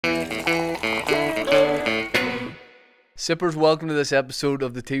Sippers, welcome to this episode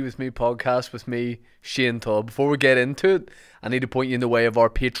of the Tea With Me podcast with me, Shane Todd. Before we get into it, I need to point you in the way of our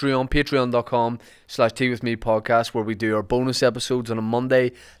Patreon, patreon.com/Tea With Me podcast, where we do our bonus episodes on a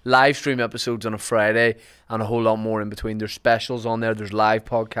Monday, live stream episodes on a Friday, and a whole lot more in between. There's specials on there, there's live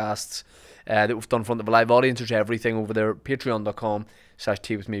podcasts that we've done in front of a live audience. There's everything over there,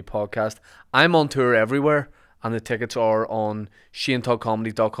 patreon.com/Tea With Me podcast. I'm on tour everywhere, and the tickets are on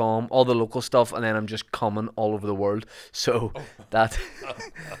ShaneToddComedy.com, all the local stuff, and then I'm just coming all over the world. So that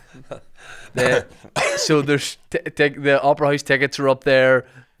so there's the Opera House tickets are up there,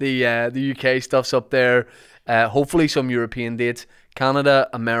 the UK stuff's up there, hopefully some European dates, Canada,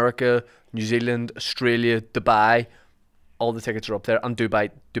 America, New Zealand, Australia, Dubai, all the tickets are up there, and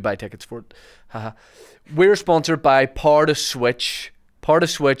Dubai tickets for it. We're sponsored by Power to Switch. Power to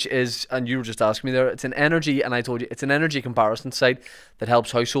Switch is, and you were just asking me there, it's an energy, and I told you, it's an energy comparison site that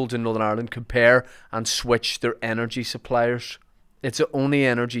helps households in Northern Ireland compare and switch their energy suppliers. It's the only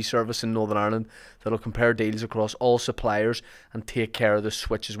energy service in Northern Ireland that'll compare deals across all suppliers and take care of the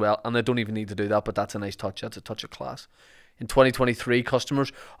switch as well. And they don't even need to do that, but that's a nice touch. That's a touch of class. In 2023,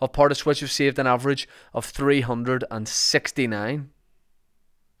 customers of Power to Switch have saved an average of £369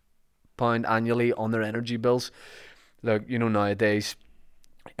 annually on their energy bills. Look, you know, nowadays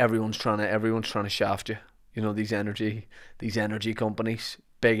everyone's trying to shaft you. You know, these energy companies,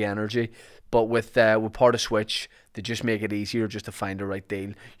 big energy. But with Power to Switch, they just make it easier just to find the right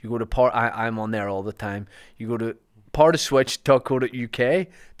deal. You go to I'm on there all the time. You go to powertoswitch.co.uk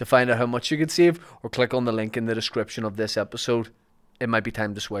to find out how much you could save, or click on the link in the description of this episode. It might be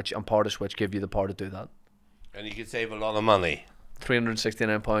time to switch, and Power to Switch give you the power to do that. And you could save a lot of money.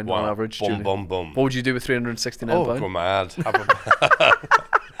 £369 wow. on average. Boom, boom, boom. What would you do with £369? Oh, go mad.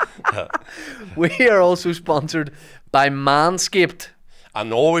 We are also sponsored by Manscaped.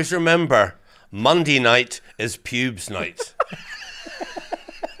 And always remember, Monday night is pubes night.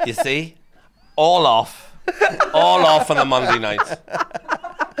 You see? All off on a Monday night.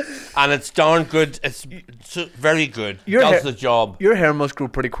 And it's darn good. It's very good. Does the job. Your hair must grow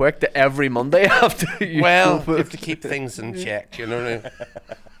pretty quick to every Monday after you. Well, you have to keep things in check, you know what I mean?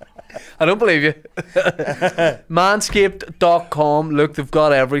 I don't believe you. Manscaped.com. Look, they've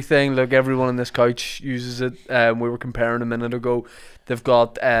got everything. Look, everyone on this couch uses it. We were comparing a minute ago. They've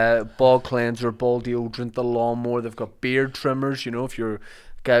got ball cleanser, ball deodorant, the lawnmower. They've got beard trimmers. You know, if you're a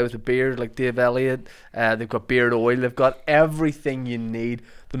guy with a beard like Dave Elliott, they've got beard oil. They've got everything you need.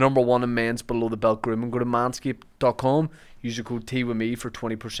 The #1 in men's below the belt grooming. Go to manscaped.com. Use the code TWITHME for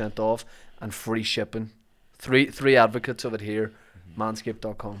 20% off and free shipping. Three advocates of it here.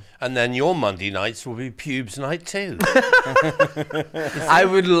 Manscaped.com. And then your Monday nights will be pubes night too. I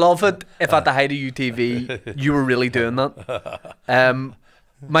would love it if at the height of UTV you were really doing that.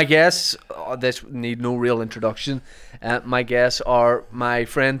 My guests, this need no real introduction. My guests are my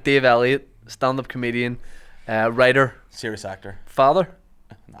friend Dave Elliott, stand-up comedian, writer, serious actor, father,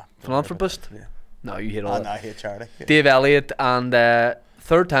 nah, philanthropist. Yeah. No, you hate all that. No, I hate charity. Yeah. Dave Elliott, and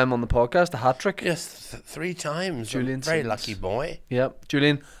third time on the podcast, a hat trick. Yes, 3 times. Julian, very Simmons. lucky boy. Yep,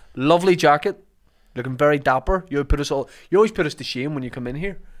 Julian, lovely jacket, looking very dapper. You always put us to shame when you come in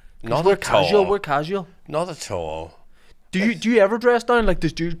here. Not we're at casual. all. We're casual. Not at all. Do you ever dress down? Like,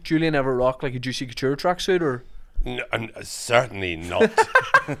 does Julian ever rock like a Juicy Couture tracksuit, or? No, certainly not.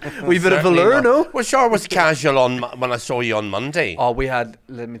 We bit of Certainly velour, not. no? Well, sure, I was casual when I saw you on Monday. Oh,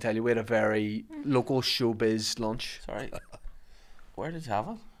 let me tell you, we had a very local showbiz lunch. Sorry, where did you have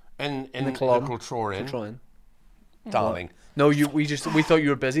it? In the club. Cultural Darling. No, we thought you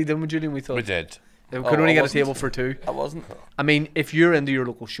were busy, didn't we, Julian? We thought We did. we could only I get a wasn't. table for 2. I wasn't. I mean, if you're into your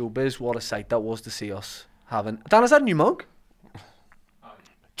local showbiz, what a sight that was to see us having. Dan, is that a new mug?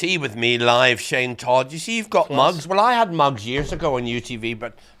 Tea with me live, Shane Todd. You see, you've got mugs. Well, I had mugs years ago on UTV,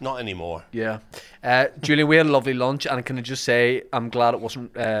 but not anymore. Yeah. Julian, we had a lovely lunch, and can I just say, I'm glad it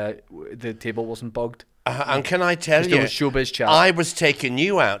wasn't, the table wasn't bugged. And can I tell you, There was showbiz chat. I was taking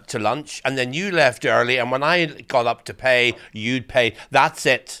you out to lunch, and then you left early, and when I got up to pay, you'd pay. That's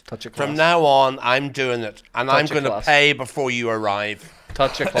it. Touch of class. From now on, I'm doing it, and I'm of going to class. pay before you arrive.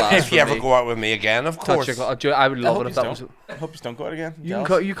 Touch of class. If you for ever me. go out with me again, of course. Touch of class. I would love it if that was. I hope you don't go out again.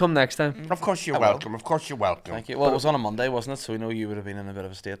 You come next time. Of course you're I will. welcome. Of course you're welcome. Thank you. Well, it was on a Monday, wasn't it? So we know you would have been in a bit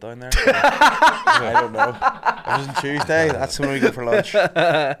of a state down there. So I don't know. If it was on Tuesday, that's when we go for lunch.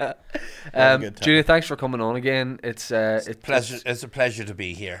 Julia, thanks for coming on again. It's a pleasure to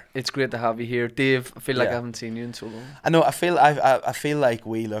be here. It's great to have you here, Dave. I feel like I Yeah. haven't seen you in so long. I know. I feel like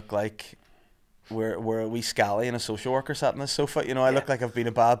we look like we're a wee scally and a social worker sat on this sofa. You know, I look like I've been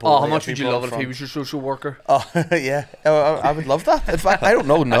a bad boy. Oh, how much I've would been you love it brought if he from- was your social worker? Oh, yeah. I would love that. In fact, I don't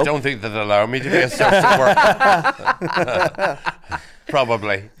know. No. I don't think they'd allow me to be a social worker.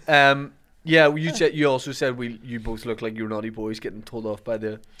 Probably. Yeah, you also said you both look like you're naughty boys getting told off by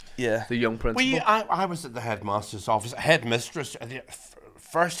the young principal. I was at the headmaster's office. Headmistress, the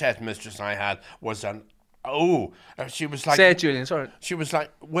first headmistress I had was she was like... Say it, Julian, sorry. She was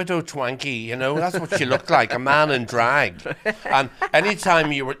like Widow Twanky, you know, that's what she looked like, a man in drag. And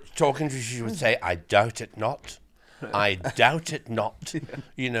anytime you were talking to her, she would say, I doubt it not. I doubt it not.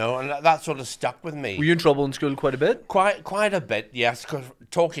 You know, and that sort of stuck with me. Were you in trouble in school quite a bit? Quite a bit, yes, 'cause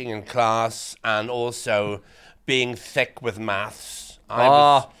talking in class and also being thick with maths.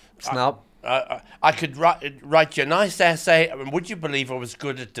 Snap. I could write you a nice essay. I mean, would you believe I was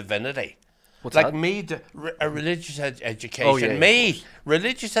good at divinity? What's like that? me, a religious education. Oh, yeah, me,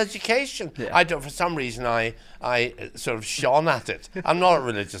 religious education. Yeah. I don't. For some reason, I sort of shone at it. I'm not a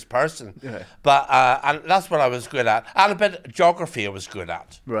religious person, Yeah. but and that's what I was good at. And a bit of geography I was good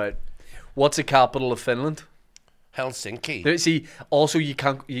at. Right. What's the capital of Finland? Helsinki. See, also you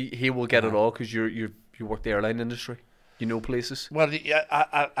can't. He will get it all because you work the airline industry. You know places. Well, yeah,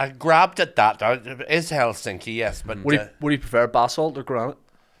 I grabbed at that. It is Helsinki, yes, but What do you prefer, basalt or granite?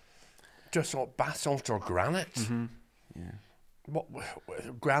 just what basalt or granite. Mm-hmm. Yeah. What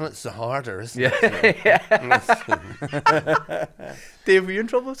granite's the harder, isn't Yeah. Dave, were you in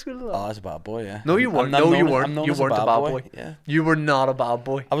trouble at school? Oh, I was a bad boy, yeah. No, you weren't. I'm No, you known- weren't. I'm known You as weren't a bad boy. Yeah. You were not a bad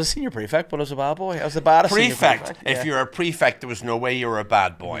boy. I was a senior prefect, but I was a bad boy. I was the baddest senior Prefect. prefect. If Yeah. you're a prefect, there was no way you were a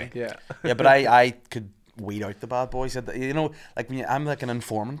bad boy. Yeah. Yeah, but I could weed out the bad boys. You know, like I'm like an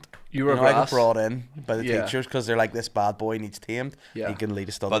informant. You were know, I got brass. brought in by the Yeah. teachers because they're like, this bad boy needs tamed. Yeah. He can lead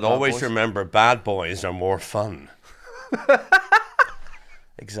us to But other bad always boys. remember, bad boys are more fun.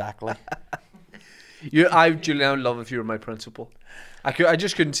 Exactly. Julian, I would love if you were my principal. I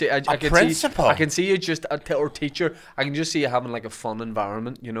just couldn't see. I could principal? See, I can see you just or teacher. I can just see you having like a fun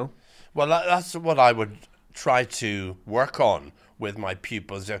environment. You know. Well, that's what I would try to work on with my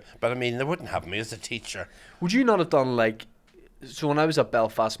pupils. But I mean, they wouldn't have me as a teacher. Would you not have done like? So when I was at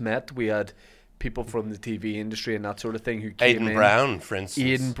Belfast Met, we had people from the TV industry and that sort of thing who came Aidan in. Brown, for instance.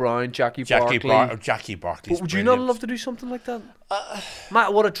 Aidan Brown, Jackie Jackie Barkley. Jackie Barkley's But would you not brilliant. love to do something like that?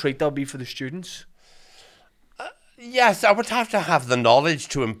 Matt, what a treat that would be for the students. Yes, I would have to have the knowledge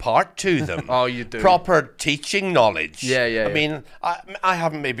to impart to them. Oh, you do. Proper teaching knowledge. Yeah, yeah, I yeah. mean, I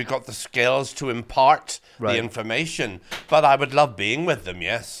haven't maybe got the skills to impart Right. the information, but I would love being with them,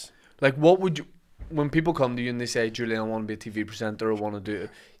 yes. Like, what would you, when people come to you and they say, Julian, I want to be a TV presenter, I want to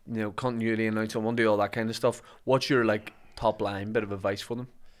do, continuity announcer, I want to do all that kind of stuff. What's your like top line bit of advice for them?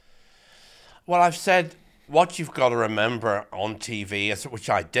 Well, I've said what you've got to remember on TV, which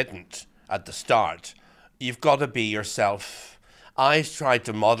I didn't at the start, you've got to be yourself. I tried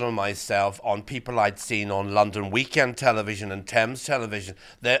to model myself on people I'd seen on London Weekend Television and Thames Television,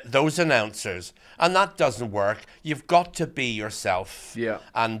 those announcers, and that doesn't work. You've got to be yourself. Yeah.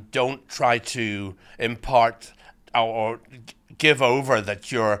 And don't try to impart or give over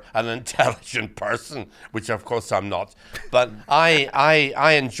that you're an intelligent person, which of course I'm not. But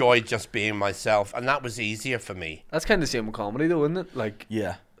I enjoyed just being myself, and that was easier for me. That's kind of the same with comedy, though, isn't it? Like,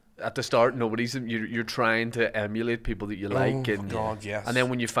 Yeah. at the start, you're trying to emulate people that you like, and God, yes. and then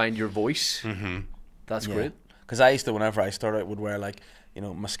when you find your voice, that's Yeah. great. Because I used to, whenever I started, I would wear like,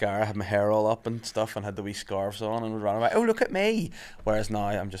 mascara, had my hair all up and stuff, and had the wee scarves on, and would run around. Oh, look at me! Whereas now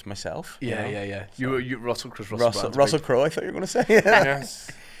I'm just myself. Yeah, you know? yeah. You Russell Russell Brand's Crowe, I thought you were going to say. Yes.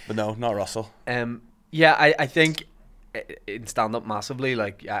 But no, not Russell. Yeah, I think in stand up massively,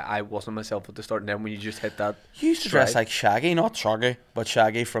 like I wasn't myself at the start, and then when you just hit that, You used to dress stride- like Shaggy, not Shaggy, but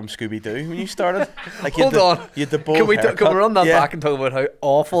Shaggy from Scooby Doo when you started. Like Hold on. You had the bowl Can we haircut. run that Yeah. back and talk about how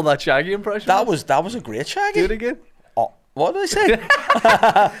awful that Shaggy impression That was a great Shaggy. Do it again. Oh, what did I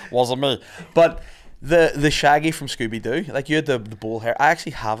say? Wasn't me. But the Shaggy from Scooby Doo, like you had the bowl hair. I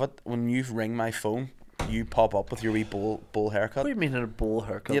actually have it. When you ring my phone, you pop up with your wee bowl haircut. What do you mean in a bowl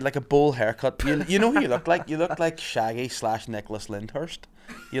haircut? You had like a bowl haircut. You know who you look like? You look like Shaggy / Nicholas Lyndhurst.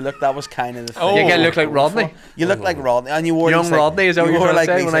 That was kind of the thing. You again look like Rodney. You look like Rodney, and you wore Young these, Rodney, is that what you you're wore trying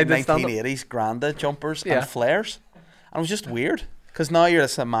to like say these when I like did stand-up? 1980s Granda jumpers Yeah. and flares, and it was just weird because now you're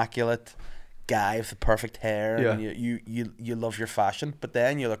this immaculate guy with the perfect hair, and Yeah. you love your fashion, but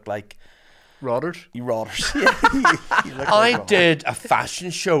then you look like Rodders. you rotters. Yeah, you look I like rotters. did a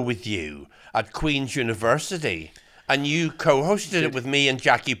fashion show with you at Queen's University, and you co-hosted it with me and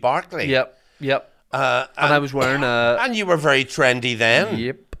Jackie Barkley. Yep. And I was wearing a. And you were very trendy then.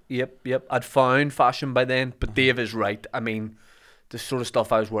 Yep. I'd found fashion by then, but Dave is right. I mean, the sort of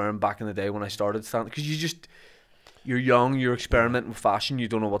stuff I was wearing back in the day when I started stand, because you're young, you're experimenting with fashion, you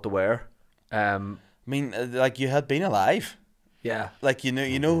don't know what to wear. I mean, like, you had been alive. Yeah. Like, you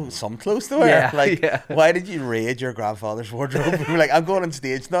know some clothes to wear. Yeah, Like, yeah. why did you raid your grandfather's wardrobe? You were like, I'm going on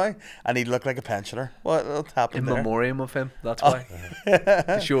stage now, and he'd look like a pensioner. What happened In there? memoriam of him, that's why.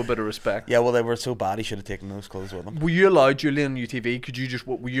 To show a bit of respect. Yeah, well, they were so bad, he should have taken those clothes with him. Were you allowed, Julian, on UTV?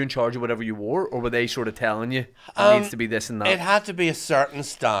 Were you in charge of whatever you wore, or were they sort of telling you it needs to be this and that? It had to be a certain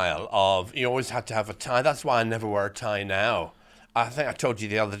style of. You always had to have a tie. That's why I never wear a tie now. I think I told you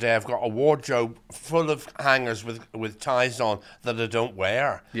the other day, I've got a wardrobe full of hangers with ties on that I don't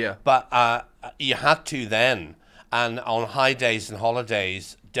wear. Yeah. But you had to then. And on high days and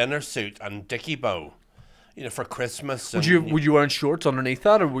holidays, dinner suit and dicky bow, for Christmas. Would you wearing shorts underneath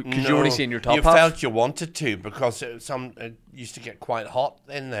that, or because you only seen your top you half? felt you wanted to, because it used to get quite hot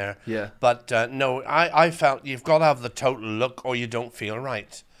in there. Yeah. But no, I felt you've got to have the total look or you don't feel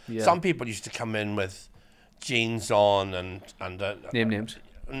right. Yeah. Some people used to come in with jeans on and Name names.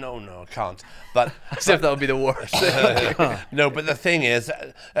 No, I can't. But As if that would be the worst. no, but the thing is,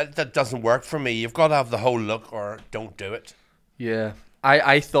 that doesn't work for me. You've got to have the whole look or don't do it. Yeah.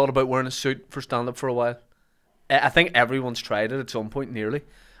 I thought about wearing a suit for stand-up for a while. I think everyone's tried it at some point, nearly.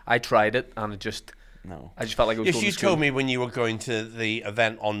 I tried it, and I just felt like it was Yes, going you to school. told me when you were going to the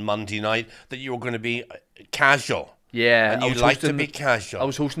event on Monday night that you were going to be casual. Yeah. And I you was like to hosting- be casual. I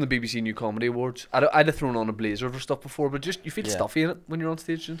was hosting the BBC New Comedy Awards. I'd have thrown on a blazer for stuff before, but just you feel stuffy in it when you're on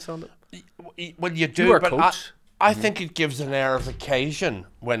stage doing stand-up. Well, you do, wear but coats. I think it gives an air of occasion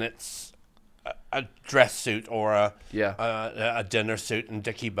when it's a dress suit or a dinner suit and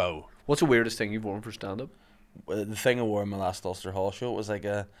dicky bow. What's the weirdest thing you've worn for stand-up? The thing I wore in my last Ulster Hall show, it was like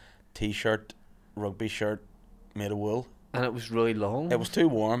a t-shirt, rugby shirt made of wool. And it was really long. It was too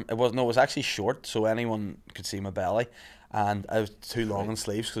warm. It was actually short, so anyone could see my belly. And I was too long in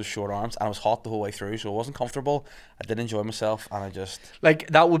sleeves because of short arms, and I was hot the whole way through, so it wasn't comfortable. I did enjoy myself, and I just... Like,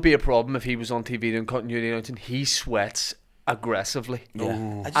 that would be a problem if he was on TV doing continuity announcing. He sweats aggressively.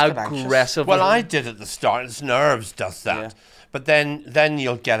 Yeah. I just get anxious. Aggressively. Well, I did at the start. It's nerves does that. Yeah. But then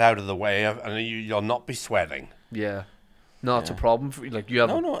you'll get out of the way and you'll not be sweating. Yeah. No, it's a problem for you. Like, you have...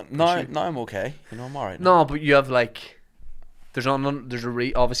 No, now I'm okay. I'm alright. No, but you have, like... There's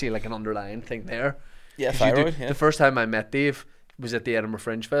obviously, like, an underlying thing there. Yeah, 'Cause you do- thyroid, yeah. The first time I met Dave was at the Edinburgh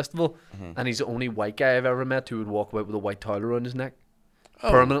Fringe Festival, and he's the only white guy I've ever met who would walk about with a white towel around his neck.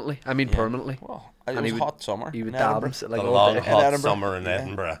 Permanently. I mean, permanently. Well, And it was he a would- hot summer. He would in dab Edinburgh. and sit like A all long, day. hot Edinburgh. summer in Yeah.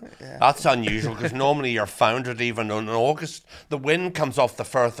 Edinburgh. That's unusual because normally you're founded even in August. The wind comes off the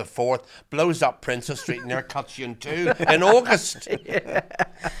Firth of Forth, blows up Princess Street, and there cuts you in two in August.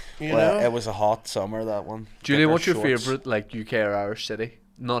 You Well, know? it was a hot summer, that one. Julian, Thicker what's your shorts. favourite, like, UK or Irish city?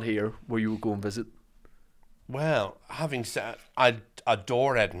 Not here, where you would go and visit. Well, having said, I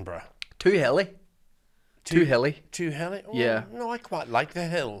adore Edinburgh. Too hilly. Too hilly. Too hilly? Oh, Yeah. No, I quite like the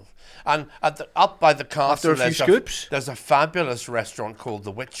hills. And up by the castle, After a few scoops? there's a fabulous restaurant called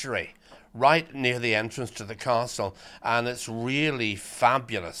the Witchery, right near the entrance to the castle, and it's really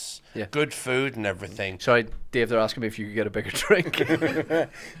fabulous. Yeah. Good food and everything. Sorry, Dave, they're asking me if you could get a bigger drink.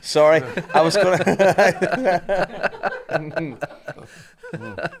 Sorry, I was going to...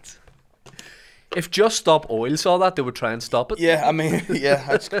 If Just Stop Oil saw that, they would try and stop it. Yeah, I mean, yeah,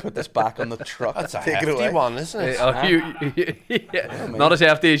 I just put this back on the truck. That's a Take it hefty away. one, isn't it? Yeah, not as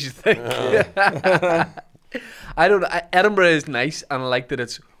hefty as you think. I don't know. Edinburgh is nice, and I like that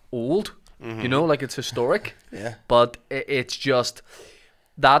it's old. You know, like it's historic. Yeah. But it's just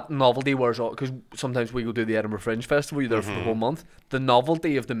that novelty wears off, because sometimes we go to the Edinburgh Fringe Festival. You're there for the whole month. The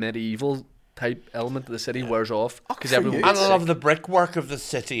novelty of the medieval type element of the city wears off because for everyone. you. And I love the brickwork of the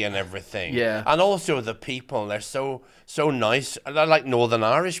city and everything. Yeah. And also the people. They're so nice. And I like Northern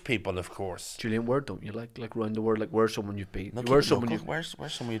Irish people, of course. Julian, where don't you like round the world? Like, where's someone you've been? No, Where's keep it someone local. you?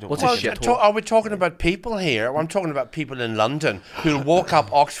 Where's someone you don't What's know? a Well, shithole? are we talking about people here? I'm talking about people in London who'll walk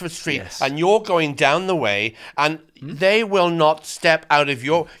up Oxford Street Yes. and you're going down the way and they will not step out of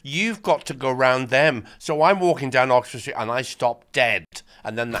you've got to go round them. So I'm walking down Oxford Street and I stop dead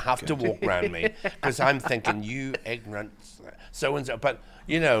and then they have to walk round me because I'm thinking, you ignorant so-and-so. But,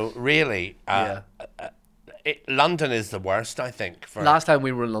 you know, really, London is the worst, I think. For Last time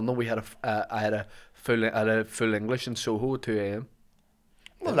we were in London, we had I had a full English in Soho at 2 a.m.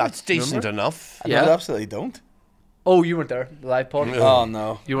 Well, that's decent enough. Yeah. No, I absolutely don't. Oh, you weren't there. The live pod. Oh,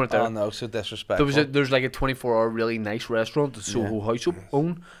 no. You weren't there. Oh, no, so disrespectful. There's like a 24-hour really nice restaurant that Soho House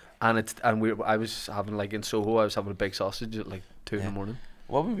own, and I was having, like, in Soho, I was having a big sausage at like 2 in the morning.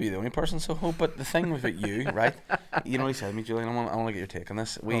 Well, we'd be the only person so hope. But the thing with you, right? You know what he said to me, Julian? I want to get your take on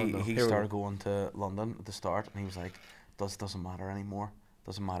this. Oh, no. He Here we started going to London at the start, and he was like, doesn't matter anymore.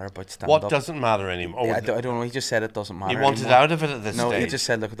 Doesn't matter about stand What up. doesn't matter anymore? I don't know. He just said it doesn't matter. He wanted anymore. out of it at this No, stage. he just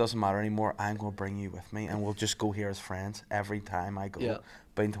said, look, it doesn't matter anymore. I'm going to bring you with me, and we'll just go here as friends every time I go. Yeah.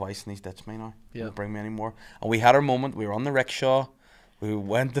 Been twice, and he's ditched me now. Yeah. Won't bring me anymore. And we had our moment. We were on the rickshaw. We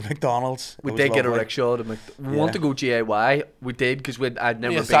went to McDonald's. We It did was get a lovely. rickshaw. We want to go GAY. We did because I'd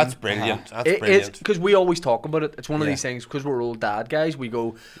never Yes, been. that's brilliant. That's It's brilliant. because we always talk about it. It's one of Yeah. these things because we're old dad guys. We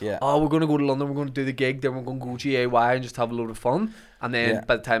go, Yeah. oh, we're going to go to London. We're going to do the gig. Then we're going to go GAY and just have a load of fun. And then Yeah.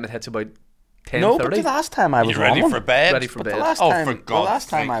 by the time it hits about 10:30, No, but the last time I was You ready on for one, bed? ready for but bed. the last Oh, time, for the God's last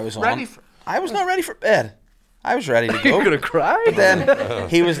time sake. I was Ready on, for- I was not ready for bed. I was ready to go. you're gonna cry. But then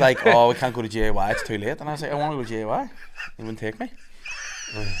he was like, "Oh, we can't go to GAY. It's too late." And I was like, "I want to go to GAY." He wouldn't take me.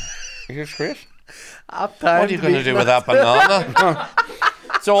 You're great. What are you going to do with that banana?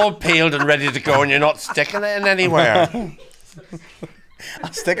 It's all peeled and ready to go, and you're not sticking it in anywhere.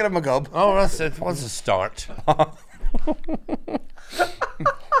 I'll stick it in my gob. Oh, that's it. What's a start?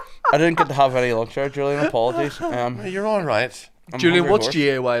 I didn't get to have any lunch there, Julian. Apologies. You're all right. I'm Julian, hungry what's horse.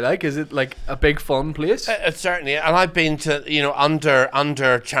 GAY like? Is it like a big fun place? It's certainly, and I've been to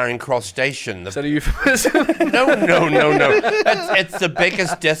under Charing Cross Station. Is that a euphemism? No. It's the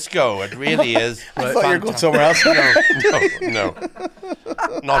biggest disco. It really is. I thought you were going Fantastic. somewhere else.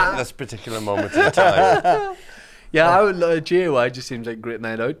 No. Not at this particular moment in time. Yeah, I would. GAY just seems like a great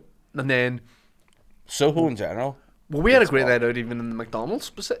night out. And then, Soho in general. well, we had a It's great all- night out even in the McDonald's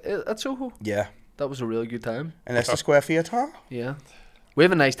at Soho. Yeah. That was a really good time. And that's the Square Theatre. Yeah, we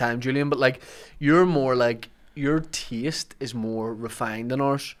have a nice time, Julian. But like, you're more like your taste is more refined than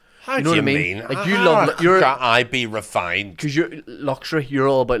ours. How You know do what I you mean? mean? Like, you love- you're- Can I be refined? Because you're luxury. You're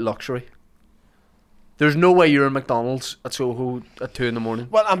all about luxury. There's no way you're in McDonald's at Soho at 2 a.m.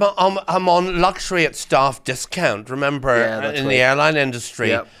 Well, I'm on luxury at staff discount. Remember, Yeah, that's in right. the airline industry,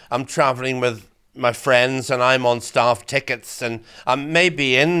 Yep. I'm traveling with my friends and I'm on staff tickets and I'm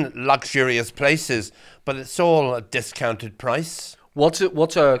maybe in luxurious places, but it's all a discounted price. What's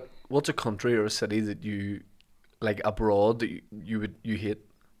a country or a city that you like abroad that you hate?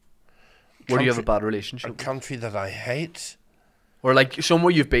 Where do you have a Country- bad A relationship? with? country that I hate. Or like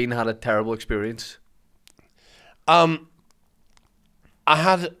somewhere you've been had a terrible experience? I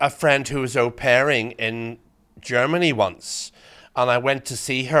had a friend who was au pairing in Germany once, and I went to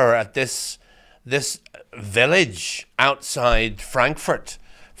see her at this village outside Frankfurt.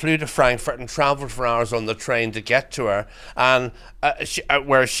 Flew to Frankfurt and travelled for hours on the train to get to her, and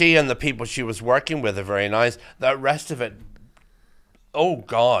where she and the people she was working with are very nice. The rest of it, oh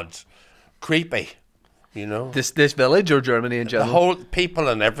God, creepy. You know, This village or Germany in the general? whole people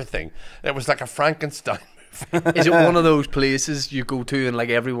and everything. It was like a Frankenstein movie. Is it one of those places you go to and like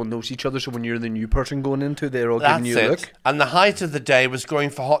everyone knows each other? So when you're the new person going into, they're all giving That's you a it. look. And the height of the day was going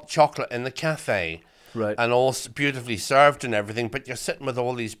for hot chocolate in the cafe. Right. And all beautifully served and everything, but you're sitting with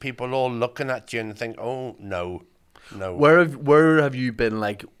all these people all looking at you and think, oh, no. Where have you been?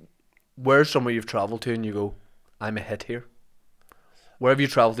 Like, where's somewhere you've travelled to and you go, I'm a hit here? Where have you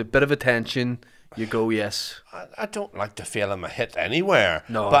travelled to? Bit of attention. You go, yes. I don't like to feel I'm a hit anywhere.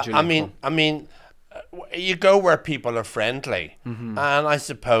 No, but Julian, I mean, you go where people are friendly. Mm-hmm. And I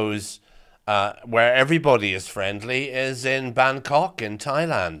suppose where everybody is friendly is in Bangkok in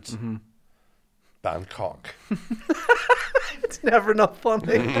Thailand. Mm-hmm. Bangkok. It's never not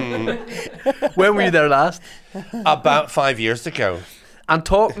funny. When were you there last? About 5 years ago. And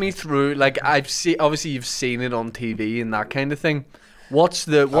talk me through, like, obviously you've seen it on TV and that kind of thing. What's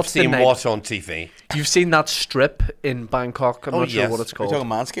the I've seen night? what on TV? You've seen that strip in Bangkok. I'm Oh, not sure yes. what it's Are you called. talking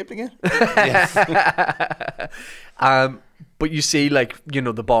Manscaped again? Yes. But you see, like, you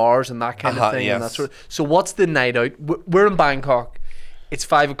know, the bars and that kind of thing. And that yes. sort of, so what's the night out? We're in Bangkok. It's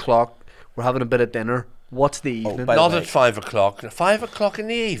 5 o'clock. We're having a bit of dinner. What's the evening? by the Not way- at 5 o'clock. 5 o'clock in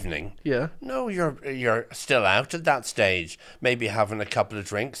the evening. Yeah. No, you're still out at that stage. Maybe having a couple of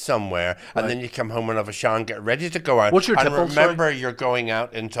drinks somewhere, and then you come home and have a shower and get ready to go out. What's your and tipple, remember, you're going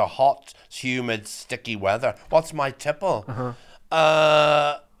out into hot, humid, sticky weather. What's my tipple?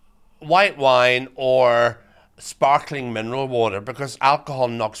 White wine or sparkling mineral water, because alcohol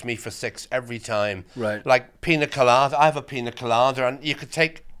knocks me for 6 every time. Right. Like pina colada. I have a pina colada, and you could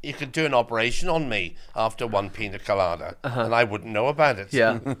do an operation on me after one pina colada, and I wouldn't know about it.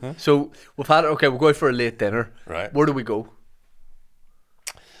 Yeah. So we'll go out for a late dinner. Right. Where do we go?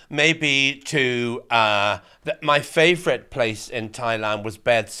 Maybe to my favorite place in Thailand was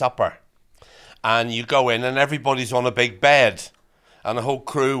bed supper, and you go in and everybody's on a big bed, and the whole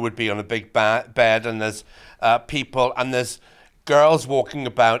crew would be on a big bed, and there's people and there's girls walking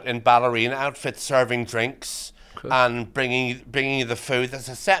about in ballerina outfits serving drinks. And bringing you the food. There's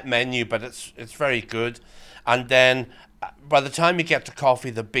a set menu, but it's very good. And then by the time you get to coffee,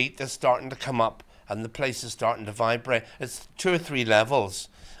 the beat is starting to come up and the place is starting to vibrate. It's 2 or 3 levels,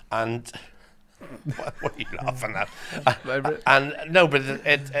 and what are you laughing at? And no, but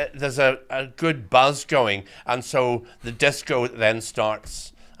there's a good buzz going, and so the disco then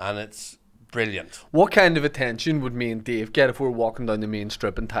starts, and it's brilliant. What kind of attention would me and Dave get if we were walking down the main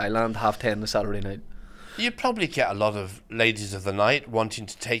strip in Thailand 10:30 on a Saturday night? You'd probably get a lot of ladies of the night wanting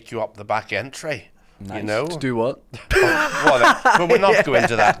to take you up the back entry. Nice. You know, To do what? but we're not going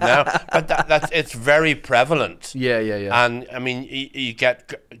into that now. But that's it's very prevalent. Yeah. And I mean, you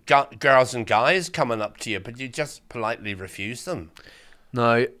get girls and guys coming up to you, but you just politely refuse them.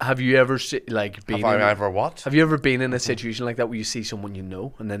 Now, have you ever been? Have I ever what? Have you ever been in a situation like that where you see someone you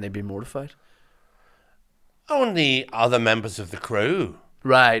know and then they'd be mortified? Only other members of the crew.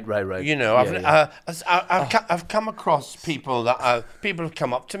 Right. You know, I've come across people that people have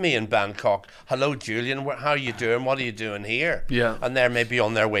come up to me in Bangkok. Hello, Julian. How are you doing? What are you doing here? Yeah. And they're maybe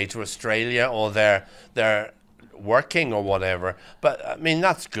on their way to Australia, or they're working or whatever. But I mean,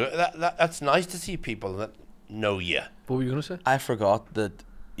 that's good. That's nice to see people that know you. What were you gonna say? I forgot that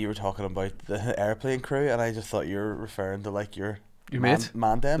you were talking about the airplane crew, and I just thought you were referring to like your mate?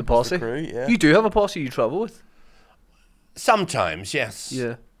 Mandem, The posse? crew. Yeah. You do have a posse you travel with? Sometimes, yes.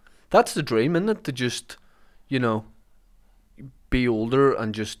 Yeah. That's the dream, isn't it? To just, be older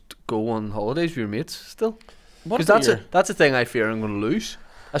and just go on holidays with your mates still. Because that's a thing I fear I'm going to lose.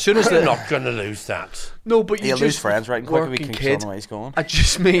 As soon as You're not going to lose that. No, but You'll lose friends right and quick if we working keep kids. on where he's going. I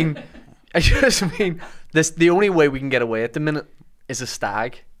just mean this. The only way we can get away at the minute is a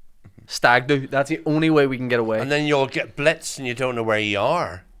stag. Stag do. That's the only way we can get away. And then you'll get blitzed and you don't know where you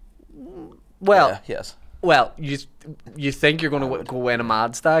are. Well, Yeah, yes. Well, you think you're going to go away in a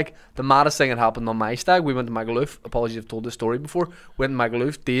mad stag. The maddest thing that happened on my stag, we went to Magaluf. Apologies, I've told this story before. Went to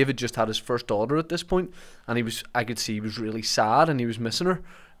Magaluf. Dave had just had his first daughter at this point, and I could see he was really sad and he was missing her.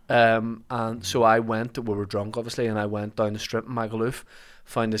 And so I went. We were drunk, obviously, and I went down the strip in Magaluf,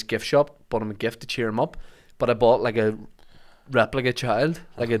 found this gift shop, bought him a gift to cheer him up. But I bought like a replica child,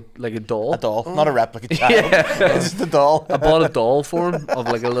 like a doll. A doll, not a replica child. Yeah. It's just a doll. I bought a doll for him of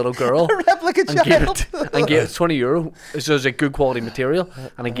like a little girl. A replica child. And gave it €20. So it was a good quality material,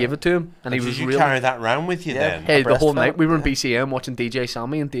 and I gave it to him, and he Did was you really. carry that round with you then? Hey, the whole breastfed. night we were in BCM watching DJ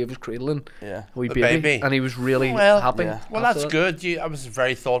Sammy, and Dave was cradling Yeah. a wee The baby, baby. and he was really Well, happy. yeah. Well, after that's that. good. That was a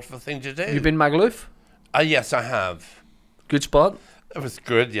very thoughtful thing to do. You've been Magaluf? Yes, I have. Good spot. It was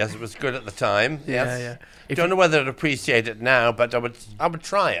good. Yes, it was good at the time. Yes. Yeah. I don't know whether I'd appreciate it now, but I would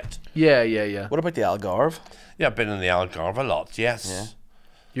try it. Yeah. What about the Algarve? Yeah, I've been in the Algarve a lot. Yes. Yeah.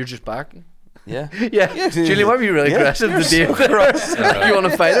 You're just back. Yeah. Yeah. Julian might be really aggressive to Dave. You want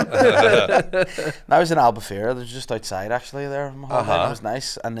to fight him? I was in Albufeira. They're just outside actually there. From holiday. Uh-huh. It was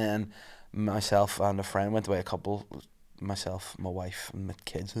nice. And then myself and a friend went away. A couple, myself, my wife, and my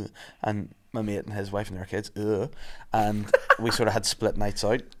kids, and my mate and his wife and their kids. And we sort of had split nights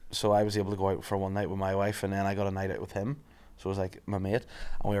out. So I was able to go out for one night with my wife, and then I got a night out with him. So it was like my mate,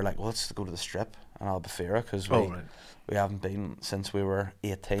 and we were like, well, let's go to the strip in Albufeira because we haven't been since we were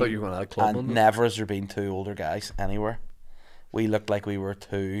 18. Thought you were going to a club. And never has there been 2 older guys anywhere. We looked like we were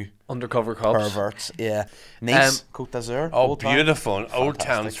 2 Undercover cops. perverts. Yeah. Nice, Côte d'Azur. Oh, Old Town. beautiful. Old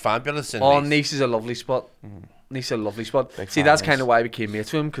Town's Fantastic. fabulous in Oh, Nice. Nice is a lovely spot. Nice is a lovely spot. Big See, that's fan of kind Nice. of why I became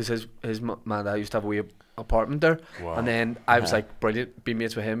mates with him, because his man and dad used to have a wee apartment there. Wow. And then I was like, brilliant, be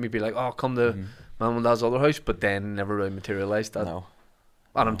mates with him. He'd be like, oh, come to mum and dad's other house, but then never really materialised that. No.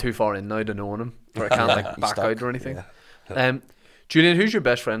 And I'm too far in now to knowing him, where I can't like He's back stuck. out or anything. Julian, who's your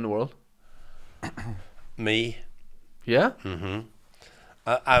best friend in the world? Me. Yeah?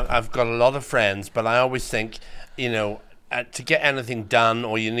 I've got a lot of friends, but I always think, to get anything done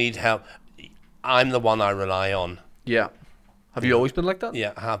or you need help, I'm the one I rely on. Yeah. Have you always been like that?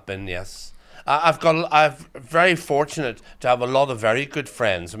 Yeah, I have been, yes. I'm very fortunate to have a lot of very good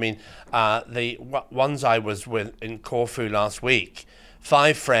friends. I mean, the ones I was with in Corfu last week,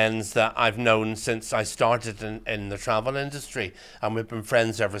 5 friends that I've known since I started in the travel industry, and we've been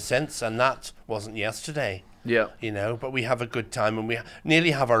friends ever since, and that wasn't yesterday. Yeah. But we have a good time, and we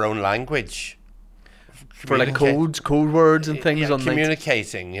nearly have our own language. For like code words and things on like.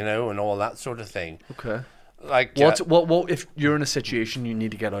 communicating, and all that sort of thing. Okay. Like What if you're in a situation you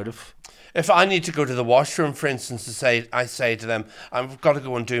need to get out of? if I need to go to the washroom, for instance, I say to them, I've got to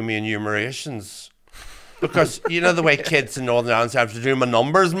go and do my enumerations. Because the way kids in Northern Ireland have to do my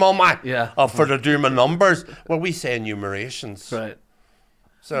numbers, Mama. Yeah. For to do my numbers. Well, we say enumerations. Right.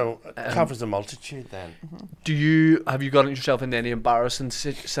 So it covers a multitude then. Have you gotten yourself into any embarrassing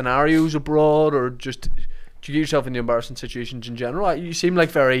scenarios abroad, or just do you get yourself into embarrassing situations in general? You seem like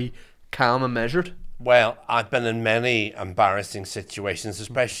very calm and measured. Well, I've been in many embarrassing situations,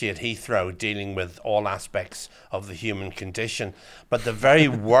 especially at Heathrow, dealing with all aspects of the human condition. But the very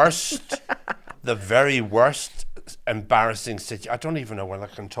worst embarrassing situation, I don't even know whether I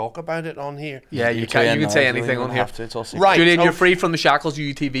can talk about it on here. Yeah, you can. You can say anything on here. It's all secret. Right. Julian, you're free from the shackles of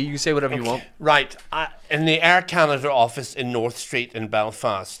UTV. You can say whatever you want. Right. In the Air Canada office in North Street in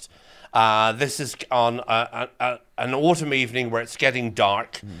Belfast. This is on an autumn evening where it's getting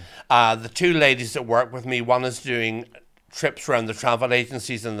dark. The two ladies that work with me, one is doing trips around the travel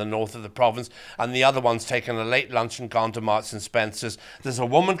agencies in the north of the province, and the other one's taken a late lunch and gone to Marks and Spencer's. There's a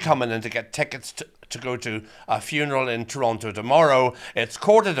woman coming in to get tickets to go to a funeral in Toronto tomorrow. It's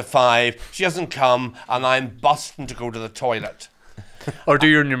 5:15. She hasn't come, and I'm busting to go to the toilet. Or do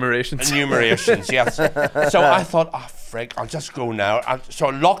your enumerations. Enumerations, yes. So I thought, oh, frig, I'll just go now. So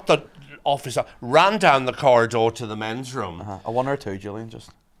I locked the office up, ran down the corridor to the men's room. A 1 or 2, Julian, just.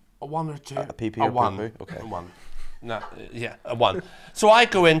 A 1 or 2? A PP a or 1. poo-poo? Okay. A 1. No, yeah, a 1. So I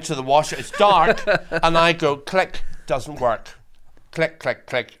go into the washer. It's dark, and I go, click, doesn't work. Click, click,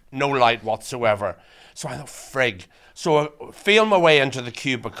 click, no light whatsoever. So I thought, frig. So I feel my way into the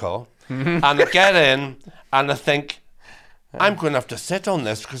cubicle, and I get in, and I think, I'm going to have to sit on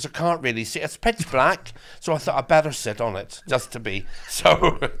this because I can't really see. It's pitch black, so I thought I better sit on it just to be.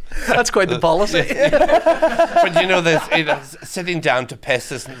 So that's quite the policy. But you know, sitting down to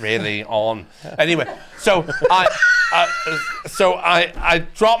piss isn't really on. Anyway, so I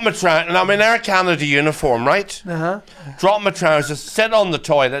drop my trousers, and I'm in Air Canada uniform, right? Drop my trousers, sit on the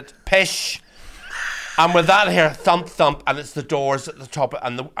toilet, pish. And with that here, thump, thump, and it's the doors at the top,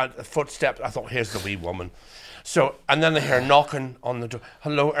 and the footsteps. I thought, here's the wee woman. So, and then I hear knocking on the door.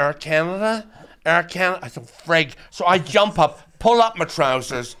 Hello, Air Canada? Air Canada? I thought, frig. So I jump up, pull up my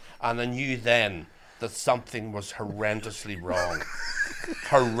trousers, and I knew then that something was horrendously wrong.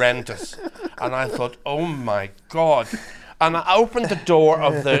 Horrendous. And I thought, oh my God. And I opened the door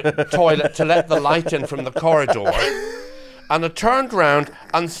of the toilet to let the light in from the corridor. And I turned round,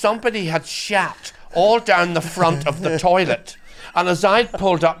 and somebody had shat all down the front of the toilet. And as I'd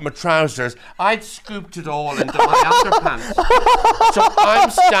pulled up my trousers, I'd scooped it all into my underpants. So I'm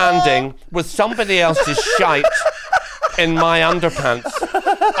standing with somebody else's shite in my underpants.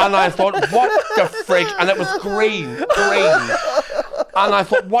 And I thought, what the frig? And it was green. And I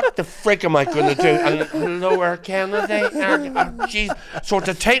thought, what the frig am I going to do? And hello, Air Canada? Jeez. So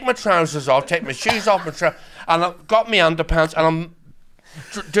to take my trousers off, take my shoes off, and I've got my underpants, and I'm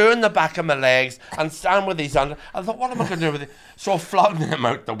doing the back of my legs and stand with these under. I thought, what am I going to do with it? So I flung them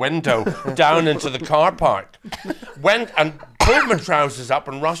out the window down into the car park. Went and pulled my trousers up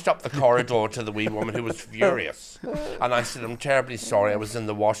and rushed up the corridor to the wee woman, who was furious. And I said, I'm terribly sorry, I was in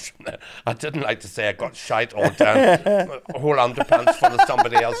the washroom. I didn't like to say I got shite all down, a whole underpants full of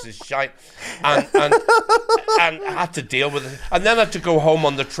somebody else's shite. And I had to deal with it. And then I had to go home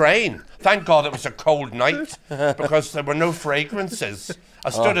on the train. Thank God it was a cold night, because there were no fragrances. I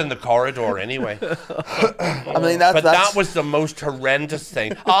stood in the corridor anyway. I mean, that was the most horrendous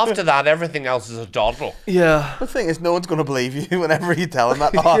thing. After that, everything else is a doddle. Yeah. The thing is, no one's going to believe you whenever you tell them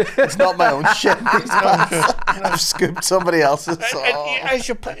that. Oh, it's not my own shit. I've scooped somebody else's. I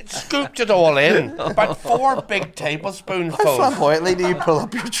scooped it all in. About 4 big tablespoonfuls. How flamboyantly do you pull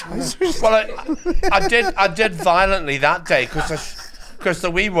up your trousers? Well, I did violently that day because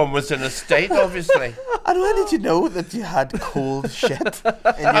the wee one was in a state, obviously. And when did you know that you had cold shit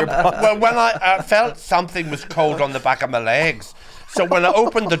in your body? Well, when I felt something was cold on the back of my legs. So when I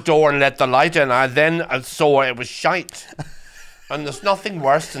opened the door and let the light in, I saw it was shite. And there's nothing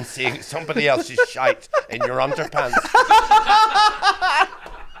worse than seeing somebody else's shite in your underpants.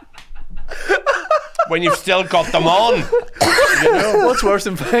 When you've still got them on. You know? What's worse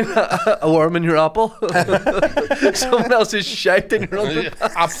than finding a worm in your apple? Someone else's shite in your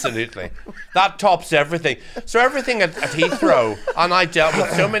underpants. Absolutely. That tops everything. So everything at Heathrow, and I dealt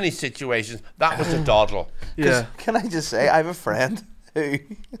with so many situations, that was a doddle. Yeah. Can I just say, I have a friend who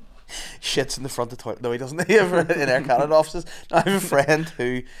shits in the front of the toilet. No, he doesn't. He ever in Air Canada offices. I have a friend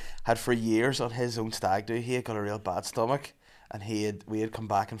who had for years on his own stag do, he had got a real bad stomach. And we had come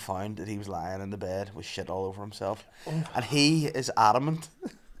back and found that he was lying in the bed with shit all over himself. And he is adamant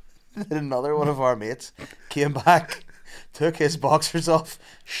that another one of our mates came back, took his boxers off,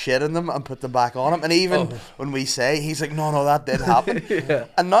 shit in them and put them back on him. And even when we say, he's like, no, that did happen. Yeah.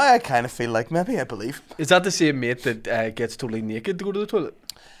 And now I kind of feel like maybe I believe. Is that the same mate that gets totally naked to go to the toilet?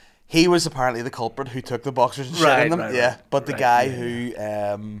 He was apparently the culprit who took the boxers and shit in them. Right, yeah, but the guy who...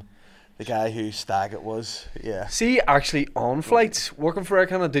 the guy who stag it was, yeah. See, actually, on flights, working for Air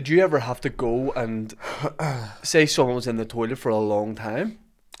Canada, did you ever have to go and say someone was in the toilet for a long time?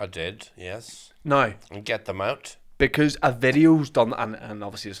 I did, yes. Now, And get them out. because a video's done, and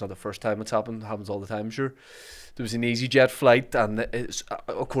obviously it's not the first time it's happened. It happens all the time, sure. There was an EasyJet flight, and it's,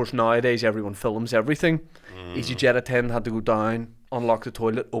 of course nowadays everyone films everything. EasyJet attendant had to go down, unlock the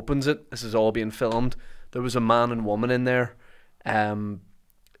toilet, opens it. This is all being filmed. There was a man and woman in there,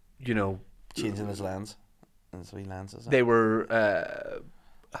 you know, Changing his lens. And so he lenses. they were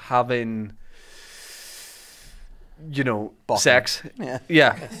having, you know, Bucking. sex. Yeah.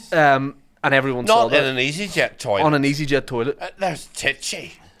 Yeah. And everyone saw Not in that an EasyJet toilet. on an EasyJet toilet. There's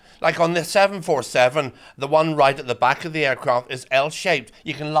titchy. Like on the 747, the one right at the back of the aircraft is L-shaped.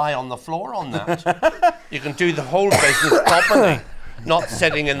 You can lie on the floor on that. You can do the whole business properly, not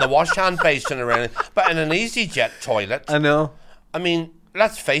sitting in the wash hand basin or anything. But in an EasyJet toilet, I know. I mean,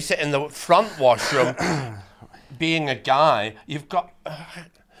 let's face it, in the front washroom, being a guy, you've got...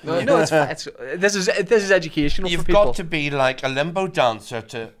 No, it's this is educational for You've people. got to be like a limbo dancer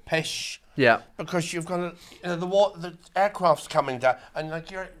to pish. Yeah. Because you've got to, the aircraft's coming down, and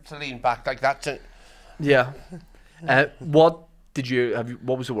like you're to lean back like that. Yeah. What did you have?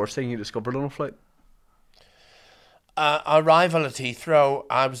 What was the worst thing you discovered on a flight? Arrival at Heathrow,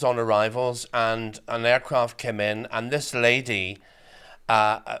 I was on arrivals, and an aircraft came in, and this lady,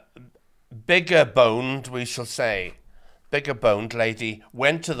 bigger boned, we shall say, bigger boned lady,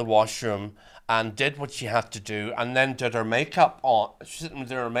 went to the washroom and did what she had to do, and then did her makeup on. She did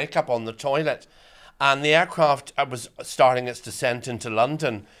her makeup on the toilet, and the aircraft was starting its descent into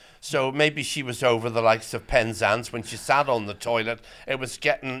London. So maybe she was over the likes of Penzance when she sat on the toilet. It was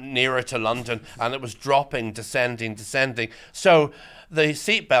getting nearer to London, and it was dropping, descending. So the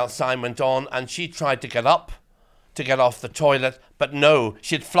seatbelt sign went on, and she tried to get up to get off the toilet, but no,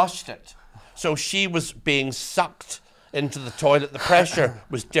 she'd flushed it. So she was being sucked into the toilet. The pressure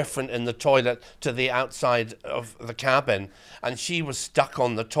was different in the toilet to the outside of the cabin, and she was stuck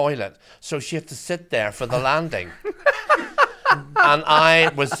on the toilet. So she had to sit there for the landing. And I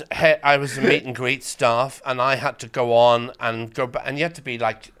was a meet and greet staff, and I had to go on and go back, and you had to be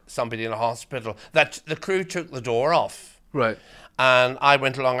like somebody in a hospital. That the crew took the door off. Right. And I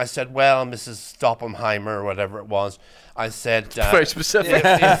went along. I said, "Well, Mrs. Stoppenheimer, or whatever it was," I said, Very specific.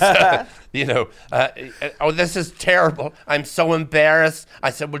 you know, oh, this is terrible. I'm so embarrassed.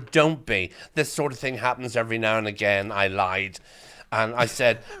 I said, "Well, don't be. This sort of thing happens every now and again." I lied. And I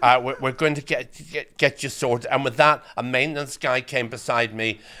said, we're going to get you sorted. And with that, a maintenance guy came beside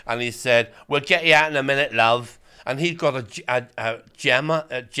me, and he said, "We'll get you out in a minute, love." And he'd got a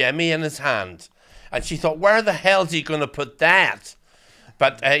Jemmy in his hand. And she thought, where the hell's he going to put that?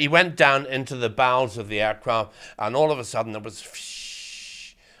 But he went down into the bowels of the aircraft, and all of a sudden there was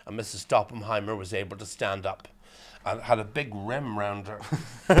whoosh, and Mrs. Stoppenheimer was able to stand up and had a big rim round her.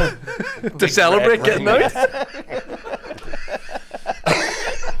 To celebrate getting out.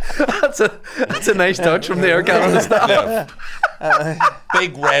 That's a nice touch from the Air Canada staff.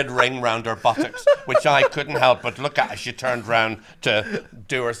 Big red ring round her buttocks, which I couldn't help but look at as she turned round to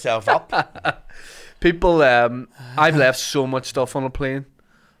do herself up. People, I've left so much stuff on a plane.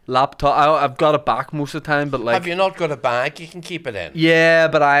 Laptop, I've got it back most of the time, but like... Have you not got a bag? You can keep it in. Yeah,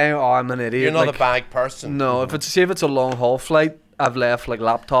 but I'm an idiot. You're not like, a bag person. No, if it's a long haul flight, I've left like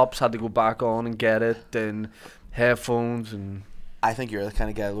laptops, had to go back on and get it, and headphones and... I think you're the kind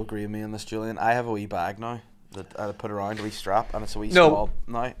of guy who'll agree with me on this, Julian. I have a wee bag now that I put around, a wee strap, and it's a wee No. small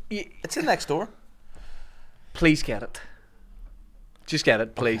now. It's in next door. Please get it. Just get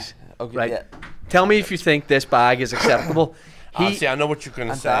it, please. Okay, right. yeah. Tell me if you think this bag is acceptable. See, I know what you're going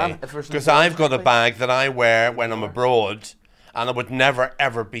to And say. Dan, if there's Because no I've got a please. bag that I wear when I'm abroad, and I would never,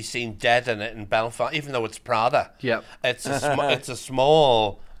 ever be seen dead in it in Belfast, even though it's Prada. Yeah. It's a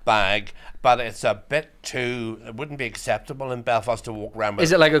small bag, but it's a bit too... It wouldn't be acceptable in Belfast to walk around with.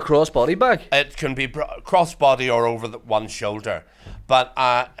 Is it like a crossbody bag? It can be crossbody or over one shoulder. But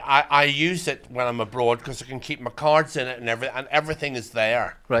I use it when I'm abroad because I can keep my cards in it and everything is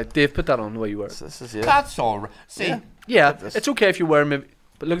there. Right, Dave, put that on the way you wear it. This is it. That's all right. See, Yeah. Yeah, This. it's okay if you wear maybe,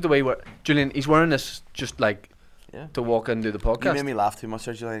 but look at the way you wear it. Julian, he's wearing this just like Yeah. to walk in and do the You podcast. made me laugh too much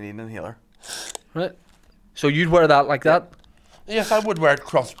there, Julian. I need an inhaler. Right. So you'd wear that like that? yes, I would wear it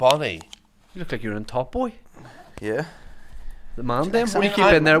crossbody. You look like you're in Top Boy. Yeah. The man then. What do you mean,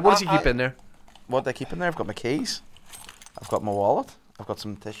 keep in there? What does he keep in there? What do I keep in there? I've got my keys. I've got my wallet. I've got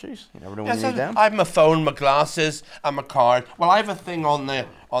some tissues. You never know when Yes, you need them. I have my phone, my glasses, and my card. Well, I have a thing on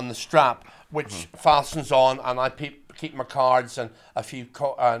the strap which fastens on, and I keep my cards and a few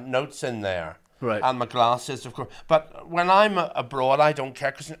notes in there. Right. And my glasses, of course. But when I'm abroad, I don't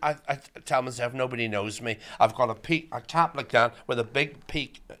care, because I tell myself nobody knows me. I've got a cap like that with a big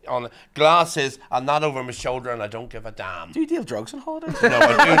peak on it, glasses, and that over my shoulder, and I don't give a damn. Do you deal drugs on holidays? No,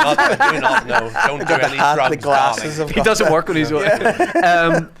 I do not know. Don't do any drugs, the glasses darling. He doesn't work when he's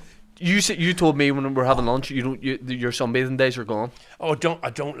You told me when we were having lunch, your sunbathing days are gone. Oh, I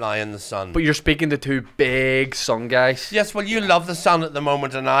don't lie in the sun. But you're speaking to two big sun guys. Yes, well, you love the sun at the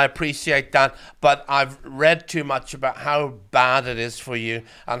moment, and I appreciate that. But I've read too much about how bad it is for you,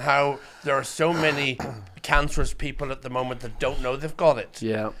 and how there are so many cancerous people at the moment that don't know they've got it.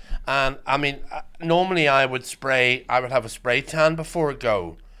 Yeah. And I mean, normally I would have a spray tan before I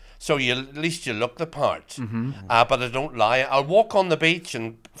go. So at least you look the part. But I don't lie. I'll walk on the beach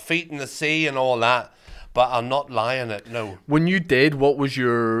and feet in the sea and all that, but I'll not lie in it, no. When you did, what was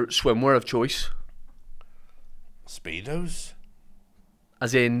your swimwear of choice? Speedos.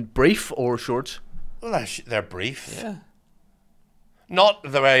 As in brief or shorts? Well, they're brief. Yeah. Not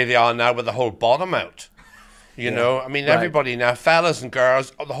the way they are now with the whole bottom out. You know, I mean, Right. everybody now, fellas and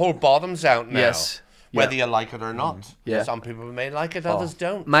girls, the whole bottom's out now. Yes. Whether Yeah. you like it or not. Yeah. Some people may like it, others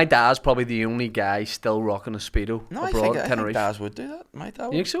don't. My dad's probably the only guy still rocking a Speedo No, I abroad think at Tenerife. Daz would do that. My dad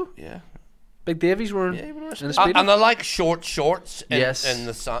would. You think so? Yeah. Big Davies wearing Yeah, he would wear in a Speedo. Speedo. And I like short shorts in, Yes. in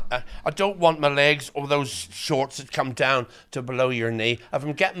the sun. I don't want my legs, or those shorts that come down to below your knee. If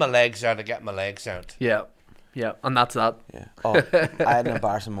I'm getting my legs out, I get my legs out. Yeah. Yeah. And that's that. Yeah. Oh, I had an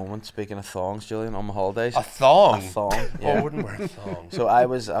embarrassing moment, speaking of thongs, Julian, on my holidays. A thong? A thong, Oh, I yeah. wouldn't wear a thong. So I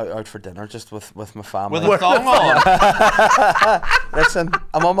was out for dinner just with my family. With a thong on? Listen,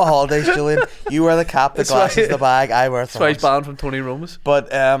 I'm on my holidays, Julian. You wear the cap, the That's glasses, why- the bag. I wear That's why he's thongs. banned from Tony Roma's. But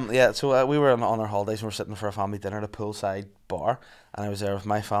yeah, so we were on our holidays and we were sitting for a family dinner at a poolside bar, and I was there with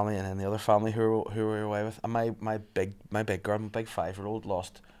my family and then the other family who we were away with. And my big girl, my big 5-year-old,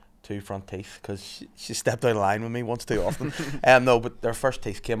 lost 2 front teeth because she stepped out of line with me once too often. No, but their first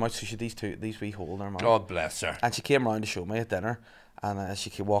teeth came out, so she had these wee holes in her mouth. God bless her. And she came round to show me at dinner, and as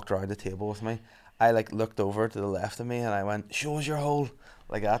she walked around the table with me, I like looked over to the left of me and I went, "Show us your hole,"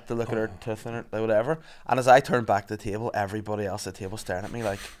 like that, to look at her tooth and her whatever. And as I turned back to the table, everybody else at the table staring at me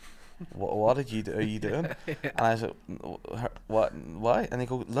like, what did you do? Are you doing? And I said, "What? Why?" And they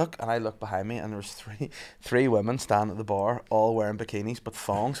go, "Look." And I look behind me, and there was three women standing at the bar, all wearing bikinis but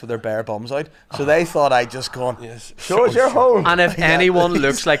thongs with their bare bums out. So they thought I'd just gone, Yes. "Show us your hole." And if anyone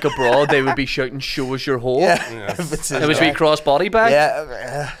looks like a broad, they would be shouting, "Show us your hole." Yeah. Yes. If it's It was his wee cross body bag.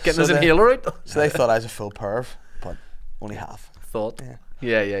 Yeah. Getting so his they- inhaler out. So they thought I was a full perv, but only half. Thought.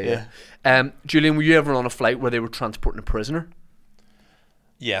 Yeah. Yeah. Julian, were you ever on a flight where they were transporting a prisoner?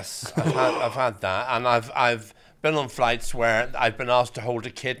 Yes, I've had that, and I've been on flights where I've been asked to hold a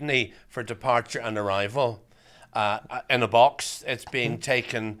kidney for departure and arrival, in a box. It's being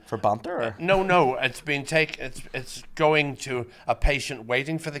taken For banter? Or? No, it's been taken. It's going to a patient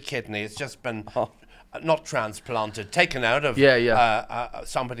waiting for the kidney. It's just been not transplanted, taken out of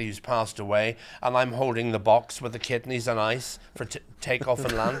somebody who's passed away, and I'm holding the box with the kidneys on ice for takeoff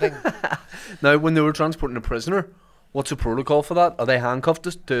and landing. Now, when they were transporting a prisoner, what's the protocol for that? Are they handcuffed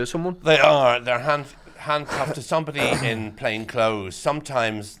to someone? They're handcuffed to somebody in plain clothes.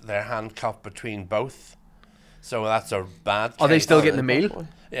 Sometimes they're handcuffed between both. So that's a bad Are they case. still getting a meal?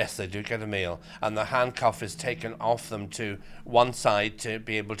 Yes, they do get a meal. And the handcuff is taken off them to one side to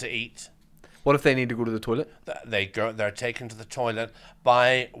be able to eat. What if they need to go to the toilet? They're taken to the toilet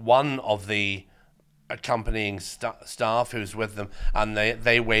by one of the accompanying staff who's with them, and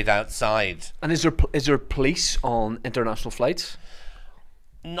they wait outside. And is there police on international flights?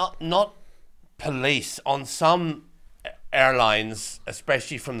 Not police. On some airlines,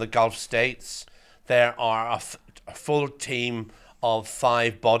 especially from the Gulf states, there are a full team of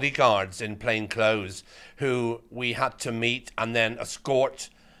 5 bodyguards in plain clothes who we had to meet and then escort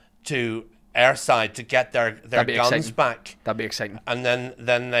to airside to get their That'd be guns exciting. back. That'd be exciting. And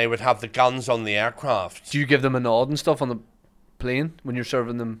then they would have the guns on the aircraft. Do you give them a nod and stuff on the plane when you're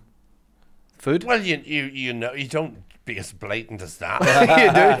serving them food? Well, you know, you don't be as blatant as that.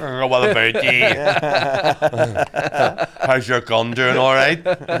 You do. Oh, what about you? How's your gun doing? All right?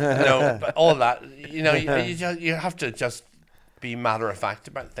 No, but all that, you know, you have to just be matter of fact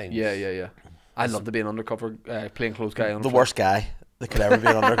about things. Yeah. I love to be an undercover plainclothes guy. On a The flight. worst guy that could ever be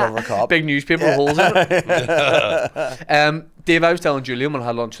an undercover cop. Big newspaper holes in it. Dave, I was telling Julian when I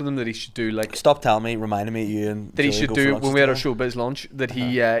had lunch with him that he should do like Stop telling me, reminding me of you and that he Julian should go do for lunch when we had our together. showbiz lunch that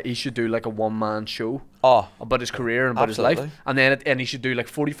he should do like a one-man show Oh, about his career and about his life, Absolutely. and then and he should do like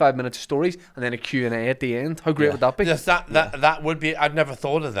 45 minutes of stories and then a Q&A at the end. How great Yeah. would that be? Yes, that would be. I'd never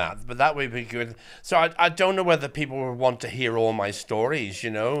thought of that, but that would be good. So I don't know whether people would want to hear all my stories. You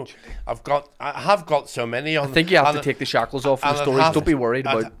know, I have got so many. I think you have to take the shackles off of the stories. Don't be worried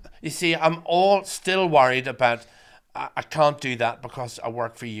about. You see, I'm all still worried about. I can't do that because I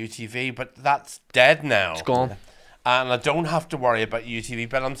work for UTV, but that's dead now. It's gone. And I don't have to worry about UTV,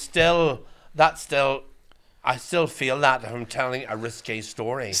 but I'm still. I still feel that if I'm telling a risque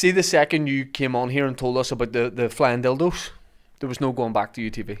story. See, the second you came on here and told us about the flying dildos, there was no going back to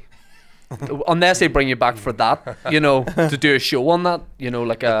UTV. Unless they bring you back for that, you know, to do a show on that, you know,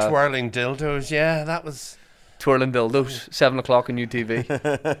 like a Twirling dildos, yeah, that was twirling dildos, 7 o'clock on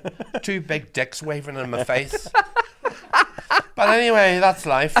UTV. two big dicks waving in my face. But anyway, that's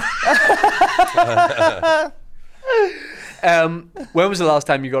life. When was the last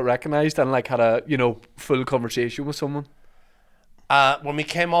time you got recognised and like had a, you know, full conversation with someone? When we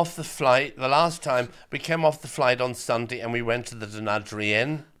came off the flight, the last time we came off the flight on Sunday and we went to the Denadri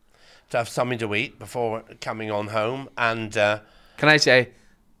Inn to have something to eat before coming on home. And Can I say,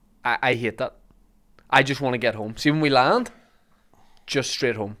 I hate that. I just want to get home. See, when we land, just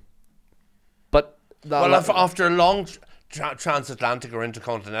straight home. But after a long transatlantic or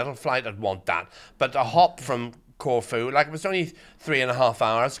intercontinental flight, I'd want that. But a hop from Corfu, like it was only 3.5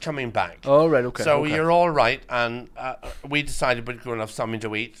 hours coming back. Oh, right, okay. So okay. you're all right, and we decided we'd go and have something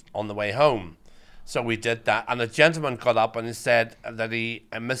to eat on the way home. So we did that, and a gentleman got up and he said that he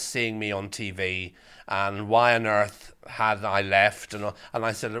missed seeing me on TV, and why on earth had I left? And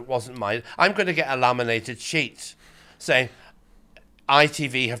I said it wasn't mine. I'm going to get a laminated sheet saying,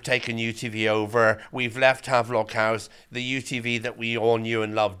 ITV have taken UTV over. We've left Havelock House. The UTV that we all knew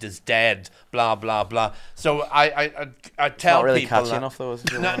and loved is dead. Blah blah blah. So I tell not really people catchy that, enough though, is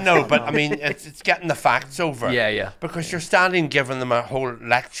it? no, but I mean it's getting the facts over. Yeah. Because you're standing giving them a whole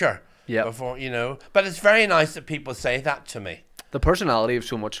lecture. Yeah. Before you know, but it's very nice that people say that to me. The personality of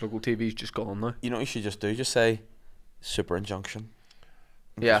so much local TV is just gone now. You know what you should just do? Just say super injunction.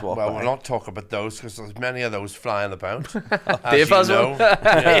 And Yeah. just walk Well, by. we'll not talk about those because there's many of those flying about. Dave has one.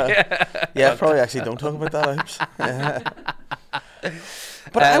 Yeah, probably actually don't talk about that.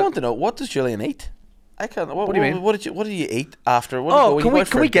 But I want to know, what does Julian eat? I can't. What do you mean? What did you eat after? What Oh, did can you we go out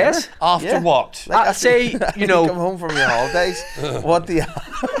for can we dinner? guess? After Yeah. what? I'd say, you know, come home from your holidays. What do you?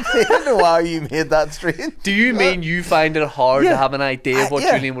 I don't know how you made that strange. do you mean you find it hard Yeah. to have an idea of what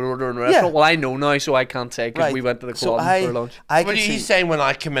Yeah. Julian would order in a restaurant? Yeah. Well, I know now, so I can't say because Right. we went to the So club for lunch. I What could are you see. saying when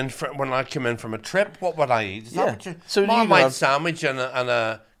I come in from a trip? What would I eat? Is that Yeah. what you, So you Marmite have- sandwich and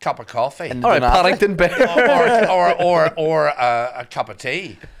a cup of coffee, And- All right, Denadri. Paddington Bear. or a cup of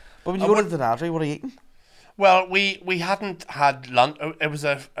tea. But when you go to the Denadri, what are you eating? Well, we hadn't had lunch. It was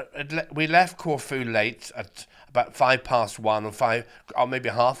we left Corfu late at about 1:05 or 5 or maybe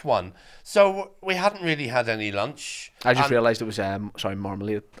 1:30. So we hadn't really had any lunch. I just And- realised it was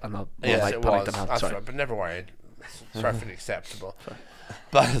marmalade and not Yes, like it was. Paddington hat. That's Sorry. right, but never worried. It's perfectly acceptable.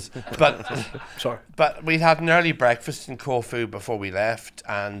 But Sorry. But we had an early breakfast in Corfu before we left,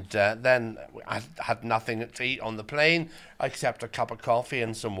 and then I had nothing to eat on the plane except a cup of coffee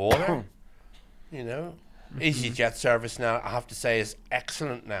and some water. You know, EasyJet service now, I have to say, is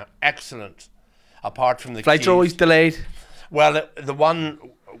excellent now. Excellent. Apart from the Flights are queues. always delayed. Well, the one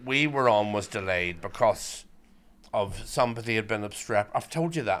we were on was delayed because of somebody had been I've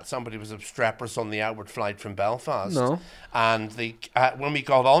told you that somebody was obstreperous on the outward flight from Belfast. No. And when we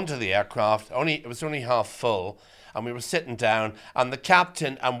got onto the aircraft, it was only half full, and we were sitting down, and the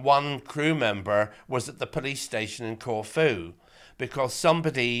captain and one crew member was at the police station in Corfu because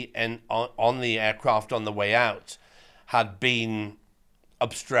somebody on the aircraft on the way out had been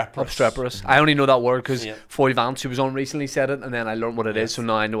obstreperous. Obstreperous. I only know that word because Yeah. Foy Vance, who was on recently, said it, and then I learned what it is, so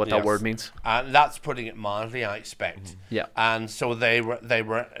now I know what that Yes. word means. And that's putting it mildly, I expect. Yeah. And so they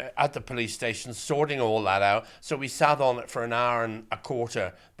were at the police station sorting all that out. So we sat on it for an hour and a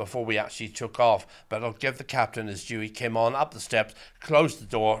quarter before we actually took off. But I'll give the captain his due. He came on up the steps, closed the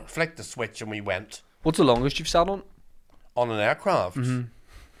door, flicked the switch, and we went What's the longest you've sat on? on an aircraft.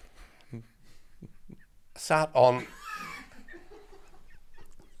 Sat on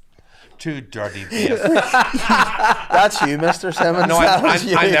two dirty beers. That's you, Mr. Simmons. No, That was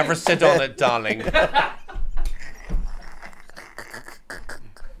you. I never sit on it, darling.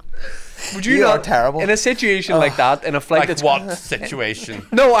 Would you You are not, terrible. in a situation like that, in a flight Like that's what situation?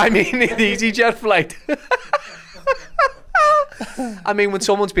 No, I mean the EasyJet flight. I mean when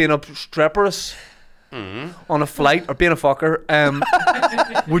someone's being obstreperous, on a flight or being a fucker,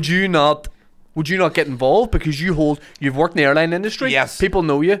 would you not get involved because you've worked in the airline industry? Yes. People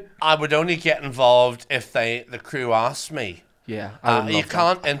know you. I would only get involved if the crew asked me. Yeah, I would You love that.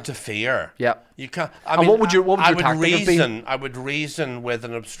 can't interfere. Yeah. You can't. And what would your tactic be? I would reason with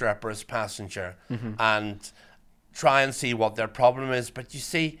an obstreperous passenger Mm-hmm. and try and see what their problem is. But you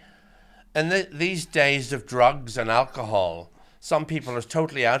see, in these days of drugs and alcohol, some people are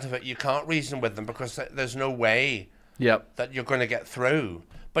totally out of it. You can't reason with them because there's no way Yep. that you're going to get through.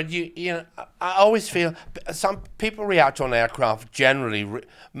 But you know, I always feel some people react on aircraft generally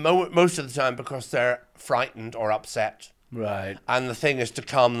most of the time because they're frightened or upset. Right. And the thing is to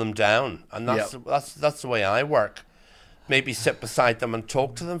calm them down, and that's the way I work. Maybe sit beside them and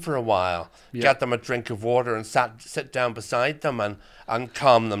talk to them for a while. Get them a drink of water and sit down beside them and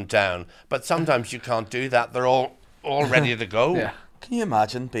calm them down. But sometimes you can't do that. They're all ready to go. Yeah. Can you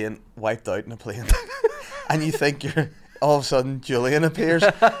imagine being wiped out in a plane and you think you're all of a sudden Julian appears?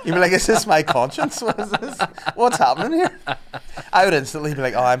 You'd be like, is this my conscience? What is this? What's happening here? I would instantly be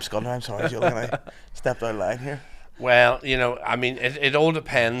like, oh, I'm Scunner, I'm sorry, Julian, I stepped out of line here. Well, you know, I mean, it all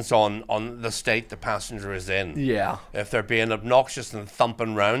depends on the state the passenger is in. Yeah. If they're being obnoxious and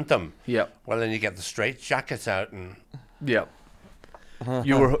thumping round them, Yep. well, then you get the straitjackets out and... Yep.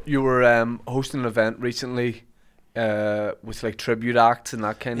 You were hosting an event recently with like tribute acts and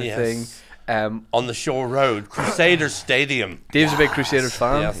that kind of thing. On the Shore Road, Crusaders Stadium. Dave's a big Crusaders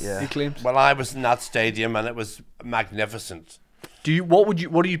fan. Yes. Yeah. He claims. Well, I was in that stadium and it was magnificent. What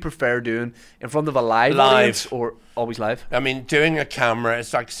do you prefer doing in front of a live audience or always live? I mean, doing a camera,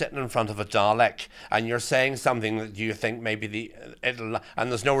 it's like sitting in front of a Dalek and you're saying something that you think maybe and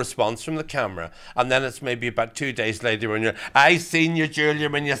there's no response from the camera. And then it's maybe about 2 days later when you're, I seen you,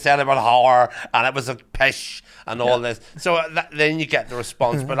 Julian, when you said about horror and it was a pish and all this. So then you get the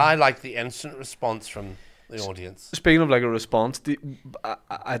response. But I like the instant response from the audience. Speaking of like a response,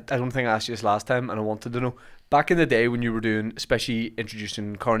 I don't think I asked you this last time and I wanted to know. Back in the day when you were doing, especially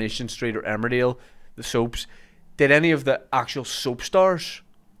introducing Coronation Street or Emmerdale, the soaps, did any of the actual soap stars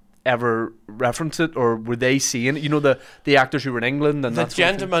ever reference it, or were they seeing it? You know, the actors who were in England and The that sort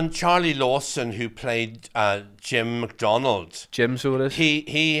of thing? gentleman, Charlie Lawson, who played Jim McDonald, Jim, so it is.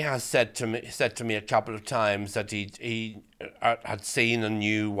 he has said to me a couple of times that he had seen and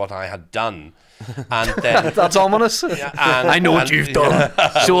knew what I had done, and then That's ominous. I know what you've done.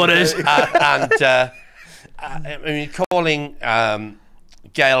 So it is. I mean, calling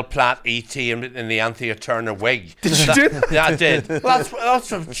Gail Platt E.T. in the Anthea Turner wig. Did you do that? Yeah, I did. Well,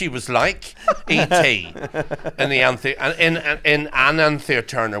 that's what she was like, E.T. in the Anthea in an Anthea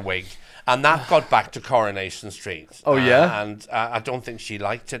Turner wig, and that got back to Coronation Street. Oh, yeah? And I don't think she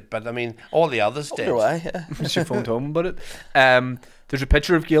liked it, but I mean, all the others did. Either way, yeah. Mr. your phone home about it. There's a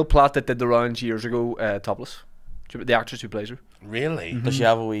picture of Gail Platt that did the rounds years ago, topless. The actress who plays her. Really? Does she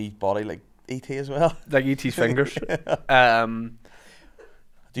have a wee body like E.T. as well? Like E.T.'s fingers.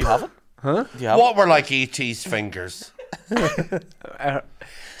 Do you have it? Huh? Do you have What were like E.T.'s fingers?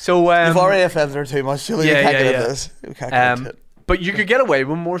 So You've already offended her too much, Julie. Yeah, You can't yeah, get yeah. into this. We can't get into it. but you could get away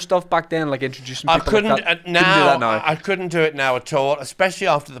with more stuff back then, like introducing I people couldn't like that. now. Couldn't do that now. I couldn't do it now at all, especially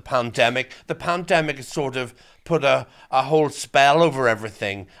after the pandemic. The pandemic has sort of put a whole spell over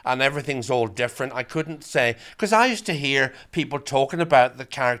everything, and everything's all different. I couldn't say, because I used to hear people talking about the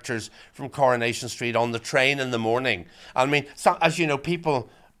characters from Coronation Street on the train in the morning. I mean, as you know, people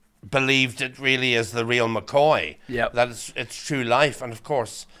believed it really is the real McCoy. Yep. That it's true life, and of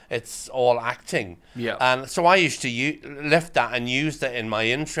course it's all acting. Yep. And so I used to lift that and use that in my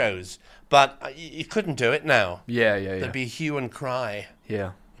intros, but you couldn't do it now. Yeah. There'd be hue and cry.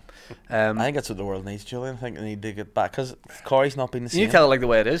 Yeah. I think that's what the world needs, Julian. I think they need to get back because Corey's not been the You same. need to tell it like the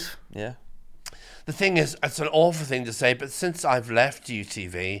way it is. Yeah. The thing is, it's an awful thing to say, but since I've left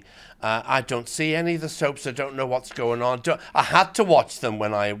UTV, I don't see any of the soaps. I don't know what's going on. I had to watch them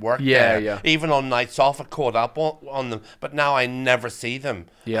when I worked there. Yeah. Even on nights off, I caught up on them. But now I never see them.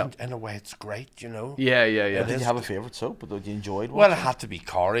 Yeah. And in a way, it's great, you know. Yeah. Did you have a favourite soap that you enjoyed? Well, it had to be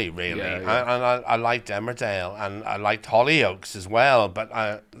Corrie, really. Yeah. I liked Emmerdale, and I liked Hollyoaks as well. But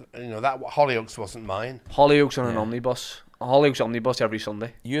that Hollyoaks wasn't mine. Hollyoaks on an omnibus. Hollyoaks omnibus every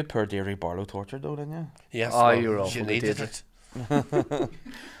Sunday. You had poor Deirdre Barlow tortured though, didn't you? Yes. Oh, you were awful She to needed Deirdre. it.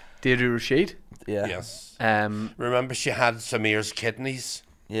 Deirdre Rashid. Yeah. Yes. Remember, she had Samir's kidneys.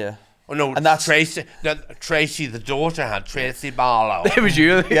 Yeah. Oh no, And that's- Tracy, the daughter, had Tracy Barlow. It was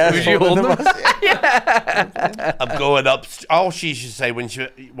you. Yeah, It was you holding them. I'm going up. All she used to say when she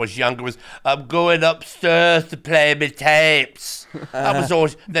was younger was, "I'm going upstairs to play my tapes." That was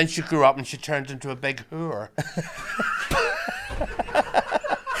always. Then she grew up and she turned into a big whore.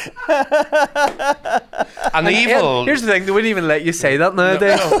 An evil. Here's the thing, they wouldn't even let you say that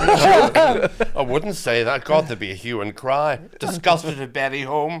nowadays. I wouldn't say that. God, there'd be a hue and cry. Disgusted at Betty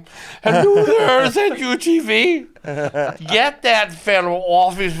home. Hello there, is that UTV? Get that fellow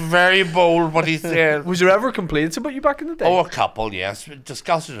off. He's very bold what he said. Was there ever complaints about you back in the day? Oh, a couple, yes.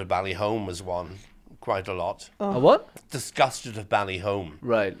 Disgusted at Ballyhome was one. Quite a lot. A what? Disgusted at Ballyhome.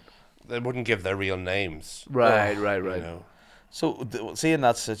 Right. They wouldn't give their real names. Right. You know. So, see, in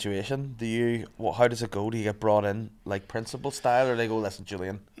that situation, how does it go? Do you get brought in like principal style, or they go, listen,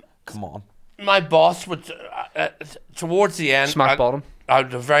 Julian, come on? My boss would, towards the end, Smack bottom. I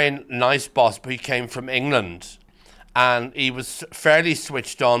had a very nice boss, but he came from England. And he was fairly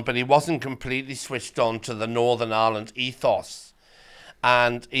switched on, but he wasn't completely switched on to the Northern Ireland ethos.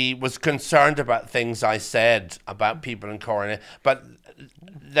 And he was concerned about things I said about people in Coronation. But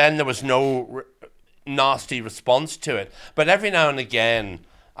then there was no nasty response to it. But every now and again,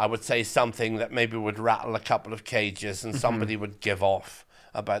 I would say something that maybe would rattle a couple of cages, and somebody would give off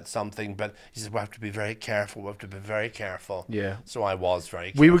about something. But he said, we have to be very careful. We have to be very careful. Yeah. So I was very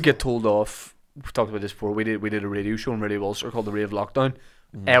careful. We would get told off. We've talked about this before. We did a radio show on Radio Ulster called The Rave Lockdown.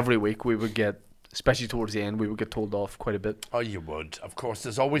 Every week we would get, especially towards the end, we would get told off quite a bit. Oh, you would. Of course,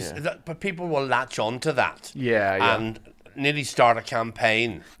 there's always... but people will latch on to that. Yeah. And nearly start a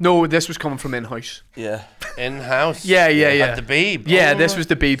campaign. No, this was coming from in-house. Yeah. In-house? Yeah. At the Beeb? Yeah, this was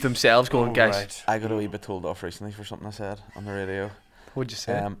the Beeb themselves going, guys. Right. I got a wee bit told off recently for something I said on the radio. What'd you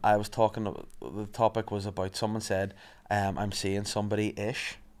say? I was talking, the topic was about, someone said, I'm seeing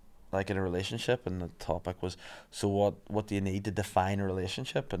somebody-ish, like in a relationship, and the topic was, so what do you need to define a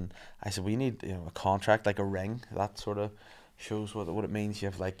relationship? And I said, we need a contract, like a ring, that sort of shows what it means. You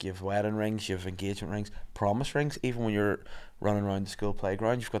have wedding rings, you have engagement rings, promise rings. Even when you're running around the school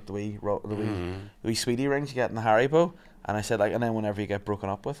playground, you've got the wee sweetie rings you get in the Haribo. And I said, like, and then whenever you get broken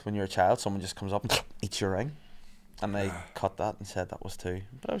up with when you're a child, someone just comes up and eats your ring. And they cut that and said that was too.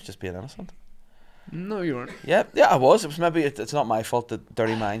 But I was just being innocent. No, you weren't. Yeah, I was. It was maybe it's not my fault that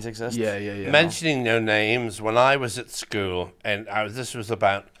dirty minds exist. Yeah. Mentioning no names, when I was at school, and this was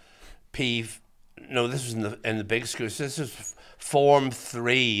about this was in the big school. So this was Form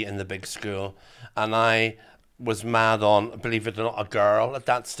 3 in the big school, and I was mad on, believe it or not, a girl at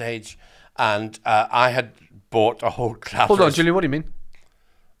that stage, and I had bought a whole class. Hold on, Julian, what do you mean?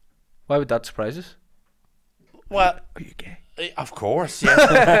 Why would that surprise us? Well, are you gay? Of course,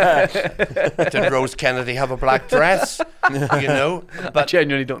 yes. Did Rose Kennedy have a black dress? But I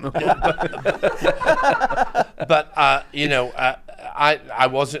genuinely don't know. But I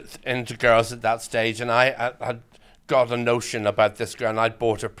wasn't into girls at that stage, and I had got a notion about this girl, and I'd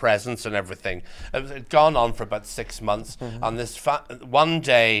bought her presents and everything. It had gone on for about 6 months, and this one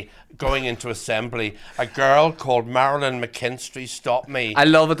day, going into assembly, a girl called Marilyn McKinstry stopped me. I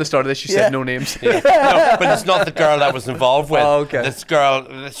love at the start of this you said no names. No, but it's not the girl I was involved with. Oh, okay. This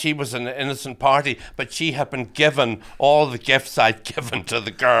girl, she was an innocent party, but she had been given all the gifts I'd given to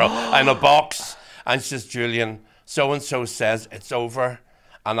the girl in a box. And she says, Julian, so-and-so says it's over,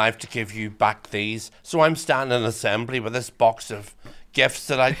 and I have to give you back these. So I'm standing in assembly with this box of gifts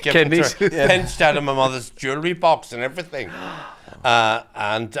that I'd given to her, pinched out of my mother's jewellery box and everything.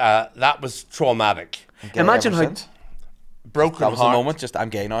 And that was traumatic. Imagine how broken that was heart. the moment. Just I'm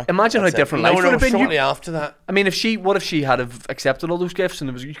gay now. Imagine That's how different No, life would have been. shortly after that. I mean, what if she had have accepted all those gifts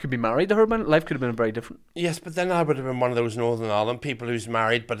and you could be married to her? Man, life could have been very different. Yes, but then I would have been one of those Northern Ireland people who's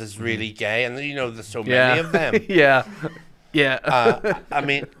married but is really gay, and there's so many of them. Yeah. I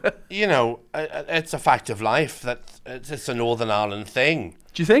mean, it's a fact of life that it's a Northern Ireland thing.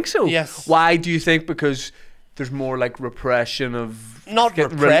 Do you think so? Yes. Why do you think? Because there's more like repression of not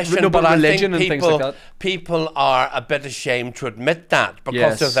repression, but but religion I think and things like that. People are a bit ashamed to admit that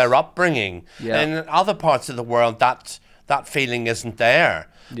because of their upbringing. Yeah. And in other parts of the world, that feeling isn't there.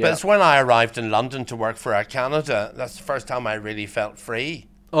 Yeah. But it's when I arrived in London to work for Air Canada, that's the first time I really felt free.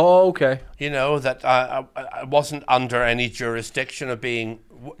 Oh, okay. That I wasn't under any jurisdiction of being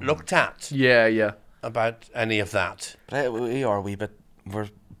looked at. Yeah. About any of that. But we are we're a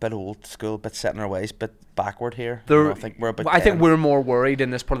bit old school, a bit set in our ways, a bit backward here. I think we're a bit. I think we're more worried in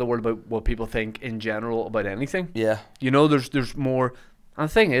this part of the world about what people think in general about anything. Yeah. There's more. And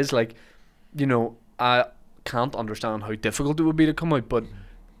the thing is, like, I can't understand how difficult it would be to come out, but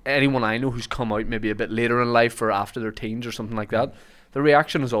anyone I know who's come out maybe a bit later in life or after their teens or something like that, the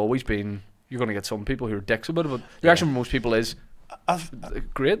reaction has always been, you're going to get some people who are dicks about it, but the reaction from most people is,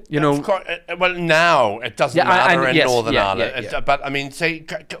 great, Of course, well, now it doesn't matter in Northern Ireland. Yeah. But I mean, say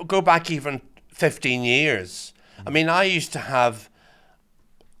go back even 15 years. I mean, I used to have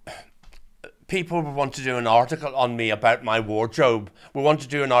people want to do an article on me about my wardrobe. We want to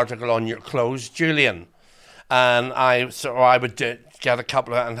do an article on your clothes, Julian. And I would get a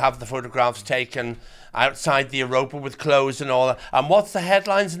couple and have the photographs taken outside the Europa with clothes and all that. And what's the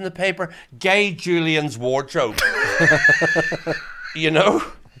headlines in the paper? Gay Julian's wardrobe. You know?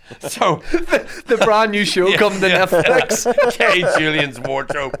 So the brand new show coming to Netflix. Gay Julian's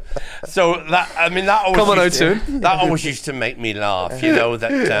wardrobe. So that always coming out soon. That always used to make me laugh. You know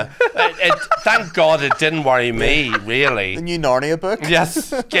that. Thank God it didn't worry me really. The new Narnia book.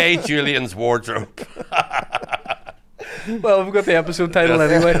 Yes, Gay Julian's wardrobe. Well, we've got the episode title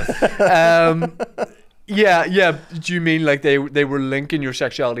anyway. Yeah. Do you mean like they were linking your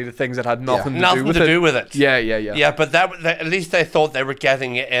sexuality to things that had nothing to do with it? Yeah. Yeah, but at least they thought they were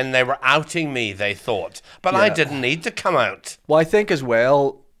getting it in. They were outing me, they thought. But I didn't need to come out. Well, I think as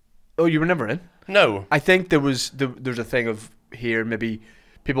well... Oh, you were never in? No. I think there's a thing of here, maybe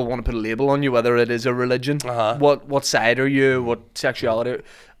people want to put a label on you, whether it is a religion. What side are you? What sexuality?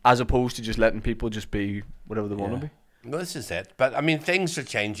 As opposed to just letting people just be whatever they want to be. Well, this is it. But, I mean, things are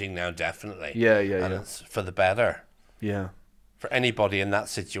changing now, definitely. Yeah. And it's for the better. Yeah. For anybody in that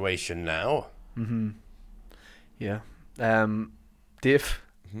situation now. Mm-hmm. Yeah. Dave,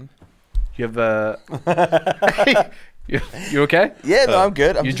 you have you okay? Yeah, no, I'm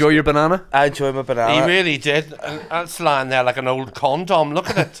good. You enjoy your banana? I enjoy my banana. He really did. And that's lying there like an old condom. Look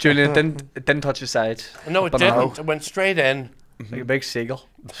at it. Julian, it didn't touch the sides. No, it didn't. It went straight in. Like a big seagull.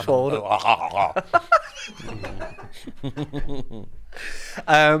 Swallowed it.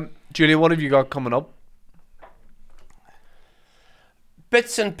 Julian, what have you got coming up?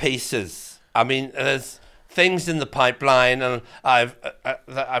 Bits and pieces. I mean, there's things in the pipeline, and I've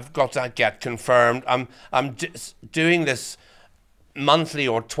got to get confirmed. I'm doing this monthly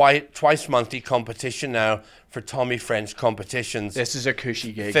or twice monthly competition now for Tommy French competitions. This is a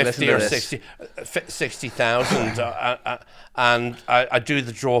cushy gig. 50 or 60,000, and I do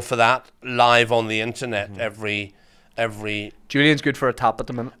the draw for that live on the internet every. Julian's good for a tap at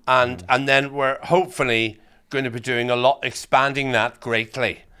the minute, and then we're hopefully going to be doing expanding that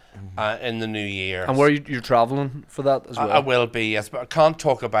greatly in the new year. And where you're traveling for that as well? I will be, yes, but I can't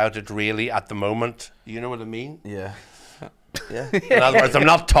talk about it really at the moment. You know what I mean? Yeah. Yeah. In other words, I'm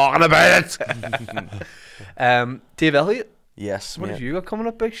not talking about it. Dave Elliott? Yes. What have you got coming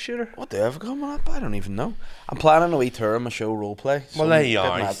up, big shooter? What do I have coming up? I don't even know. I'm planning a wee tour of my show Roleplay. Well, there you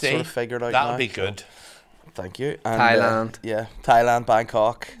are. That sort of figured out. That'll be good. So, thank you. And, Thailand. Thailand,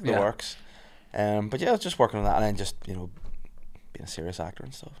 Bangkok, the works. But yeah, I was just working on that, and then just being a serious actor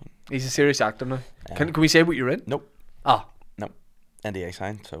and stuff. He's a serious actor now. Can we say what you're in? Nope. Ah. Nope. NDA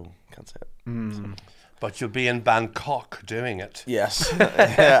signed, so can't say it. So. But you'll be in Bangkok doing it. Yes.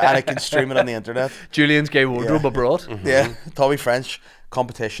 And I can stream it on the internet. Julian's gay wardrobe abroad. Yeah. Tommy French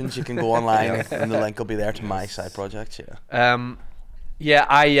competitions. You can go online and the link will be there to my side projects. Yeah.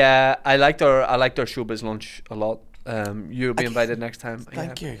 I liked our showbiz lunch a lot. You'll be invited next time.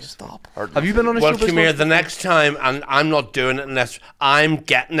 Thank you. Stop. Have you been on a Well, showbiz come here lunch? the next time, and I'm not doing it unless I'm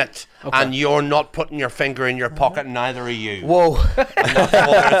getting it, and you're not putting your finger in your pocket. Neither are you. Whoa. And that's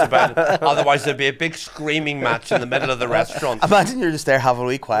all there is about it. Otherwise, there'd be a big screaming match in the middle of the restaurant. Imagine you're just there having a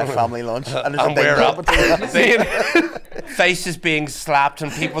wee quiet family lunch, and there's a big we're up. competition. Faces being slapped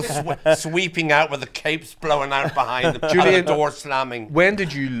and people sweeping out with the capes blowing out behind them. Julian, and the door slamming. When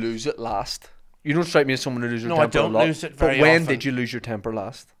did you lose it last? You don't strike me as someone who loses your No, I temper don't a lot. lose it very But when often. did you lose your temper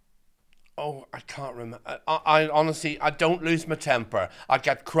last? Oh, I can't remember. I honestly, I don't lose my temper. I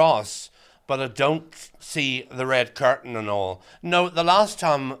get cross, but I don't see the red curtain and all. No, the last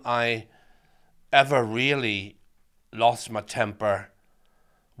time I ever really lost my temper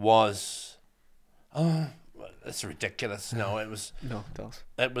was... Oh, it's ridiculous. No, it was... No, it does.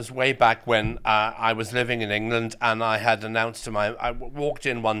 It was way back when I was living in England, and I had announced to I walked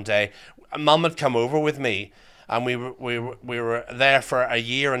in one day. Mum had come over with me, and we were there for a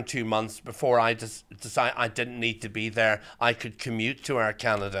year and 2 months before I decided I didn't need to be there. I could commute to Air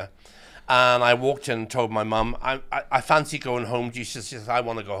Canada. And I walked in and told my mum, I fancy going home. She says, I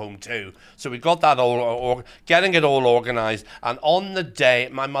want to go home too. So we got that getting it all organised. And on the day,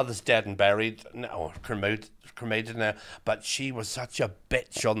 my mother's dead and buried, cremated now, but she was such a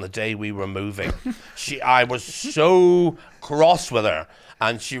bitch on the day we were moving. I was so cross with her.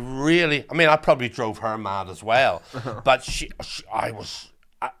 And she really, I mean, I probably drove her mad as well. But I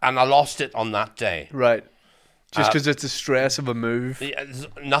lost it on that day. Right. Just because it's the stress of a move. It's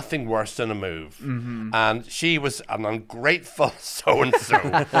nothing worse than a move. And she was an ungrateful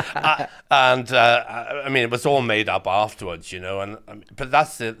so-and-so. I mean, it was all made up afterwards, you know. But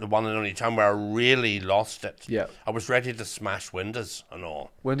that's the one and only time where I really lost it. Yeah. I was ready to smash windows and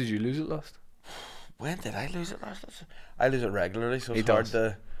all. When did you lose it last? When did I lose it? I lose it regularly, so it's hard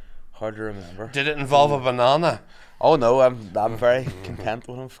to remember. Did it involve a banana? Oh no, I'm very content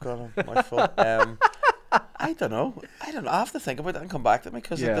with I've got a mouthful. I don't know. I have to think about it and come back to me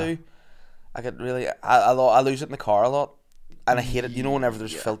because I get really. I lose it in the car a lot, and I hate it. You know, whenever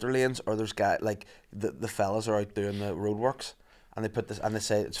there's filter lanes or there's like the fellas are out doing the roadworks, and they put this and they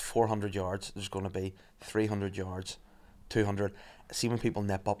say it's 400 yards. There's going to be 300 yards, 200. See when people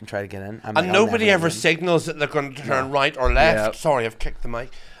nip up and try to get in, and nobody ever signals that they're going to turn right or left. Yeah. Sorry, I've kicked the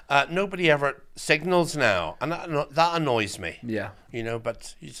mic. Nobody ever signals now, and that annoys me. Yeah, you know,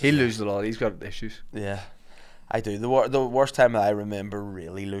 but he loses a lot. He's got issues. Yeah, I do. The worst time I remember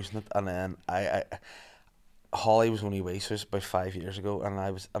really losing it, and then Holly was only wee, so it was about 5 years ago,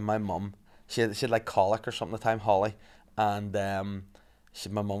 and my mum, she had like colic or something at the time, Holly, and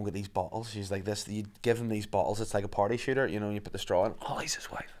my mum got these bottles. She's like, this, you give them these bottles, it's like a party shooter, you know, you put the straw in. Holly's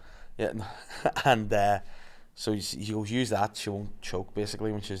his wife. Yeah, and so she goes, use that, she won't choke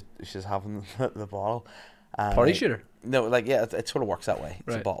basically when she's having the bottle. Party shooter? No, like, yeah, it sort of works that way.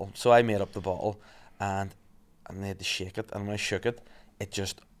 It's a bottle. So I made up the bottle, and they had to shake it, and when I shook it, it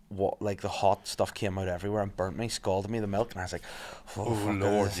just, like the hot stuff came out everywhere and burnt me, scalded me, the milk, and I was like, oh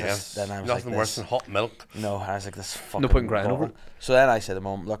Lord, yes. Then I was nothing worse than hot milk. No, I was like, this fucking no point in grinding over it. So then I said to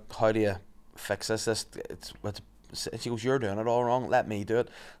Mum, look, how do you fix this? She goes, you're doing it all wrong, let me do it.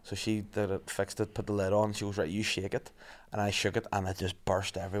 So she did it, fixed it, put the lid on. She goes, right, you shake it. And I shook it, and it just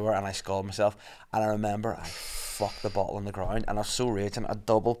burst everywhere, and I scalded myself. And I remember I fucked the bottle on the ground, and I was so raging, I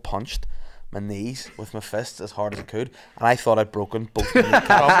double punched my knees with my fists as hard as I could, and I thought I'd broken both my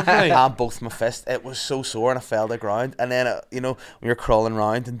kneecaps and both my fists. It was so sore, and I fell to the ground. And then you know, when you're crawling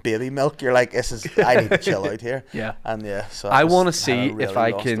around in baby milk, you're like, I need to chill out here. Yeah. And yeah, so I want to see if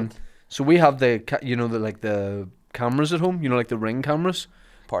I can. So we have the the cameras at home. You know, like the Ring cameras.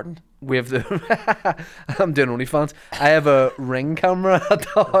 Pardon? We have the. I'm doing OnlyFans. I have a Ring camera at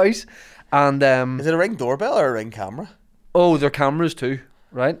the house, and is it a Ring doorbell or a Ring camera? Oh, they're cameras too.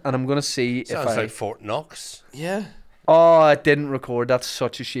 Right, and I'm gonna see Sounds like Fort Knox. Yeah. Oh, it didn't record. That's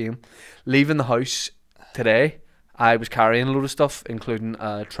such a shame. Leaving the house today, I was carrying a load of stuff, including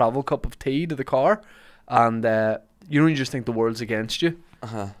a travel cup of tea to the car, and you just think the world's against you.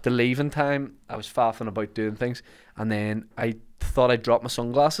 The leaving time, I was faffing about doing things, and then I thought I'd drop my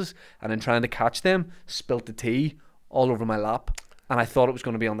sunglasses, and then trying to catch them, spilt the tea all over my lap, and I thought it was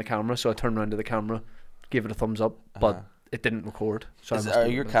going to be on the camera, so I turned around to the camera, gave it a thumbs up, but it didn't record. So are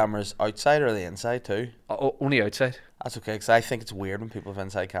your cameras outside or the inside too? Only outside. That's okay, because I think it's weird when people have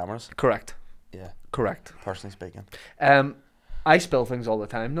inside cameras. Correct. Yeah. Correct. Personally speaking. I spill things all the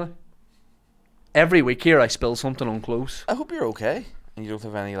time now. Every week here I spill something on clothes. I hope you're okay and you don't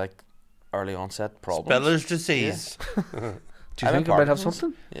have any like early onset problems. Spiller's disease. Yeah. Do you think I might have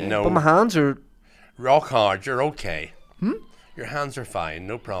something? Yeah. No. But my hands are... Rock hard, you're okay. Your hands are fine,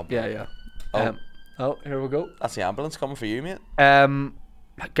 no problem. Yeah, yeah. Oh, here we go. That's the ambulance coming for you, mate.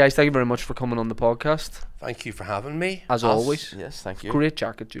 Guys, thank you very much for coming on the podcast. Thank you for having me. As always. Yes, thank you. Great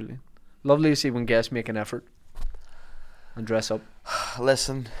jacket, Julian. Lovely to see when guests make an effort and dress up.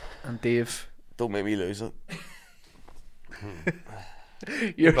 Listen. And Dave. Don't make me lose it.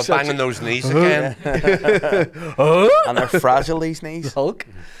 You're banging those knees again. And they're fragile, these knees. Hulk.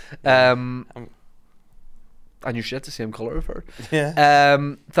 And your shit's the same colour of her. Yeah.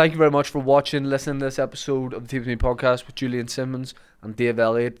 Thank you very much for watching, listening to this episode of the TV podcast with Julian Simmons and Dave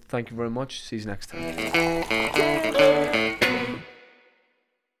Elliott. Thank you very much. See you next time.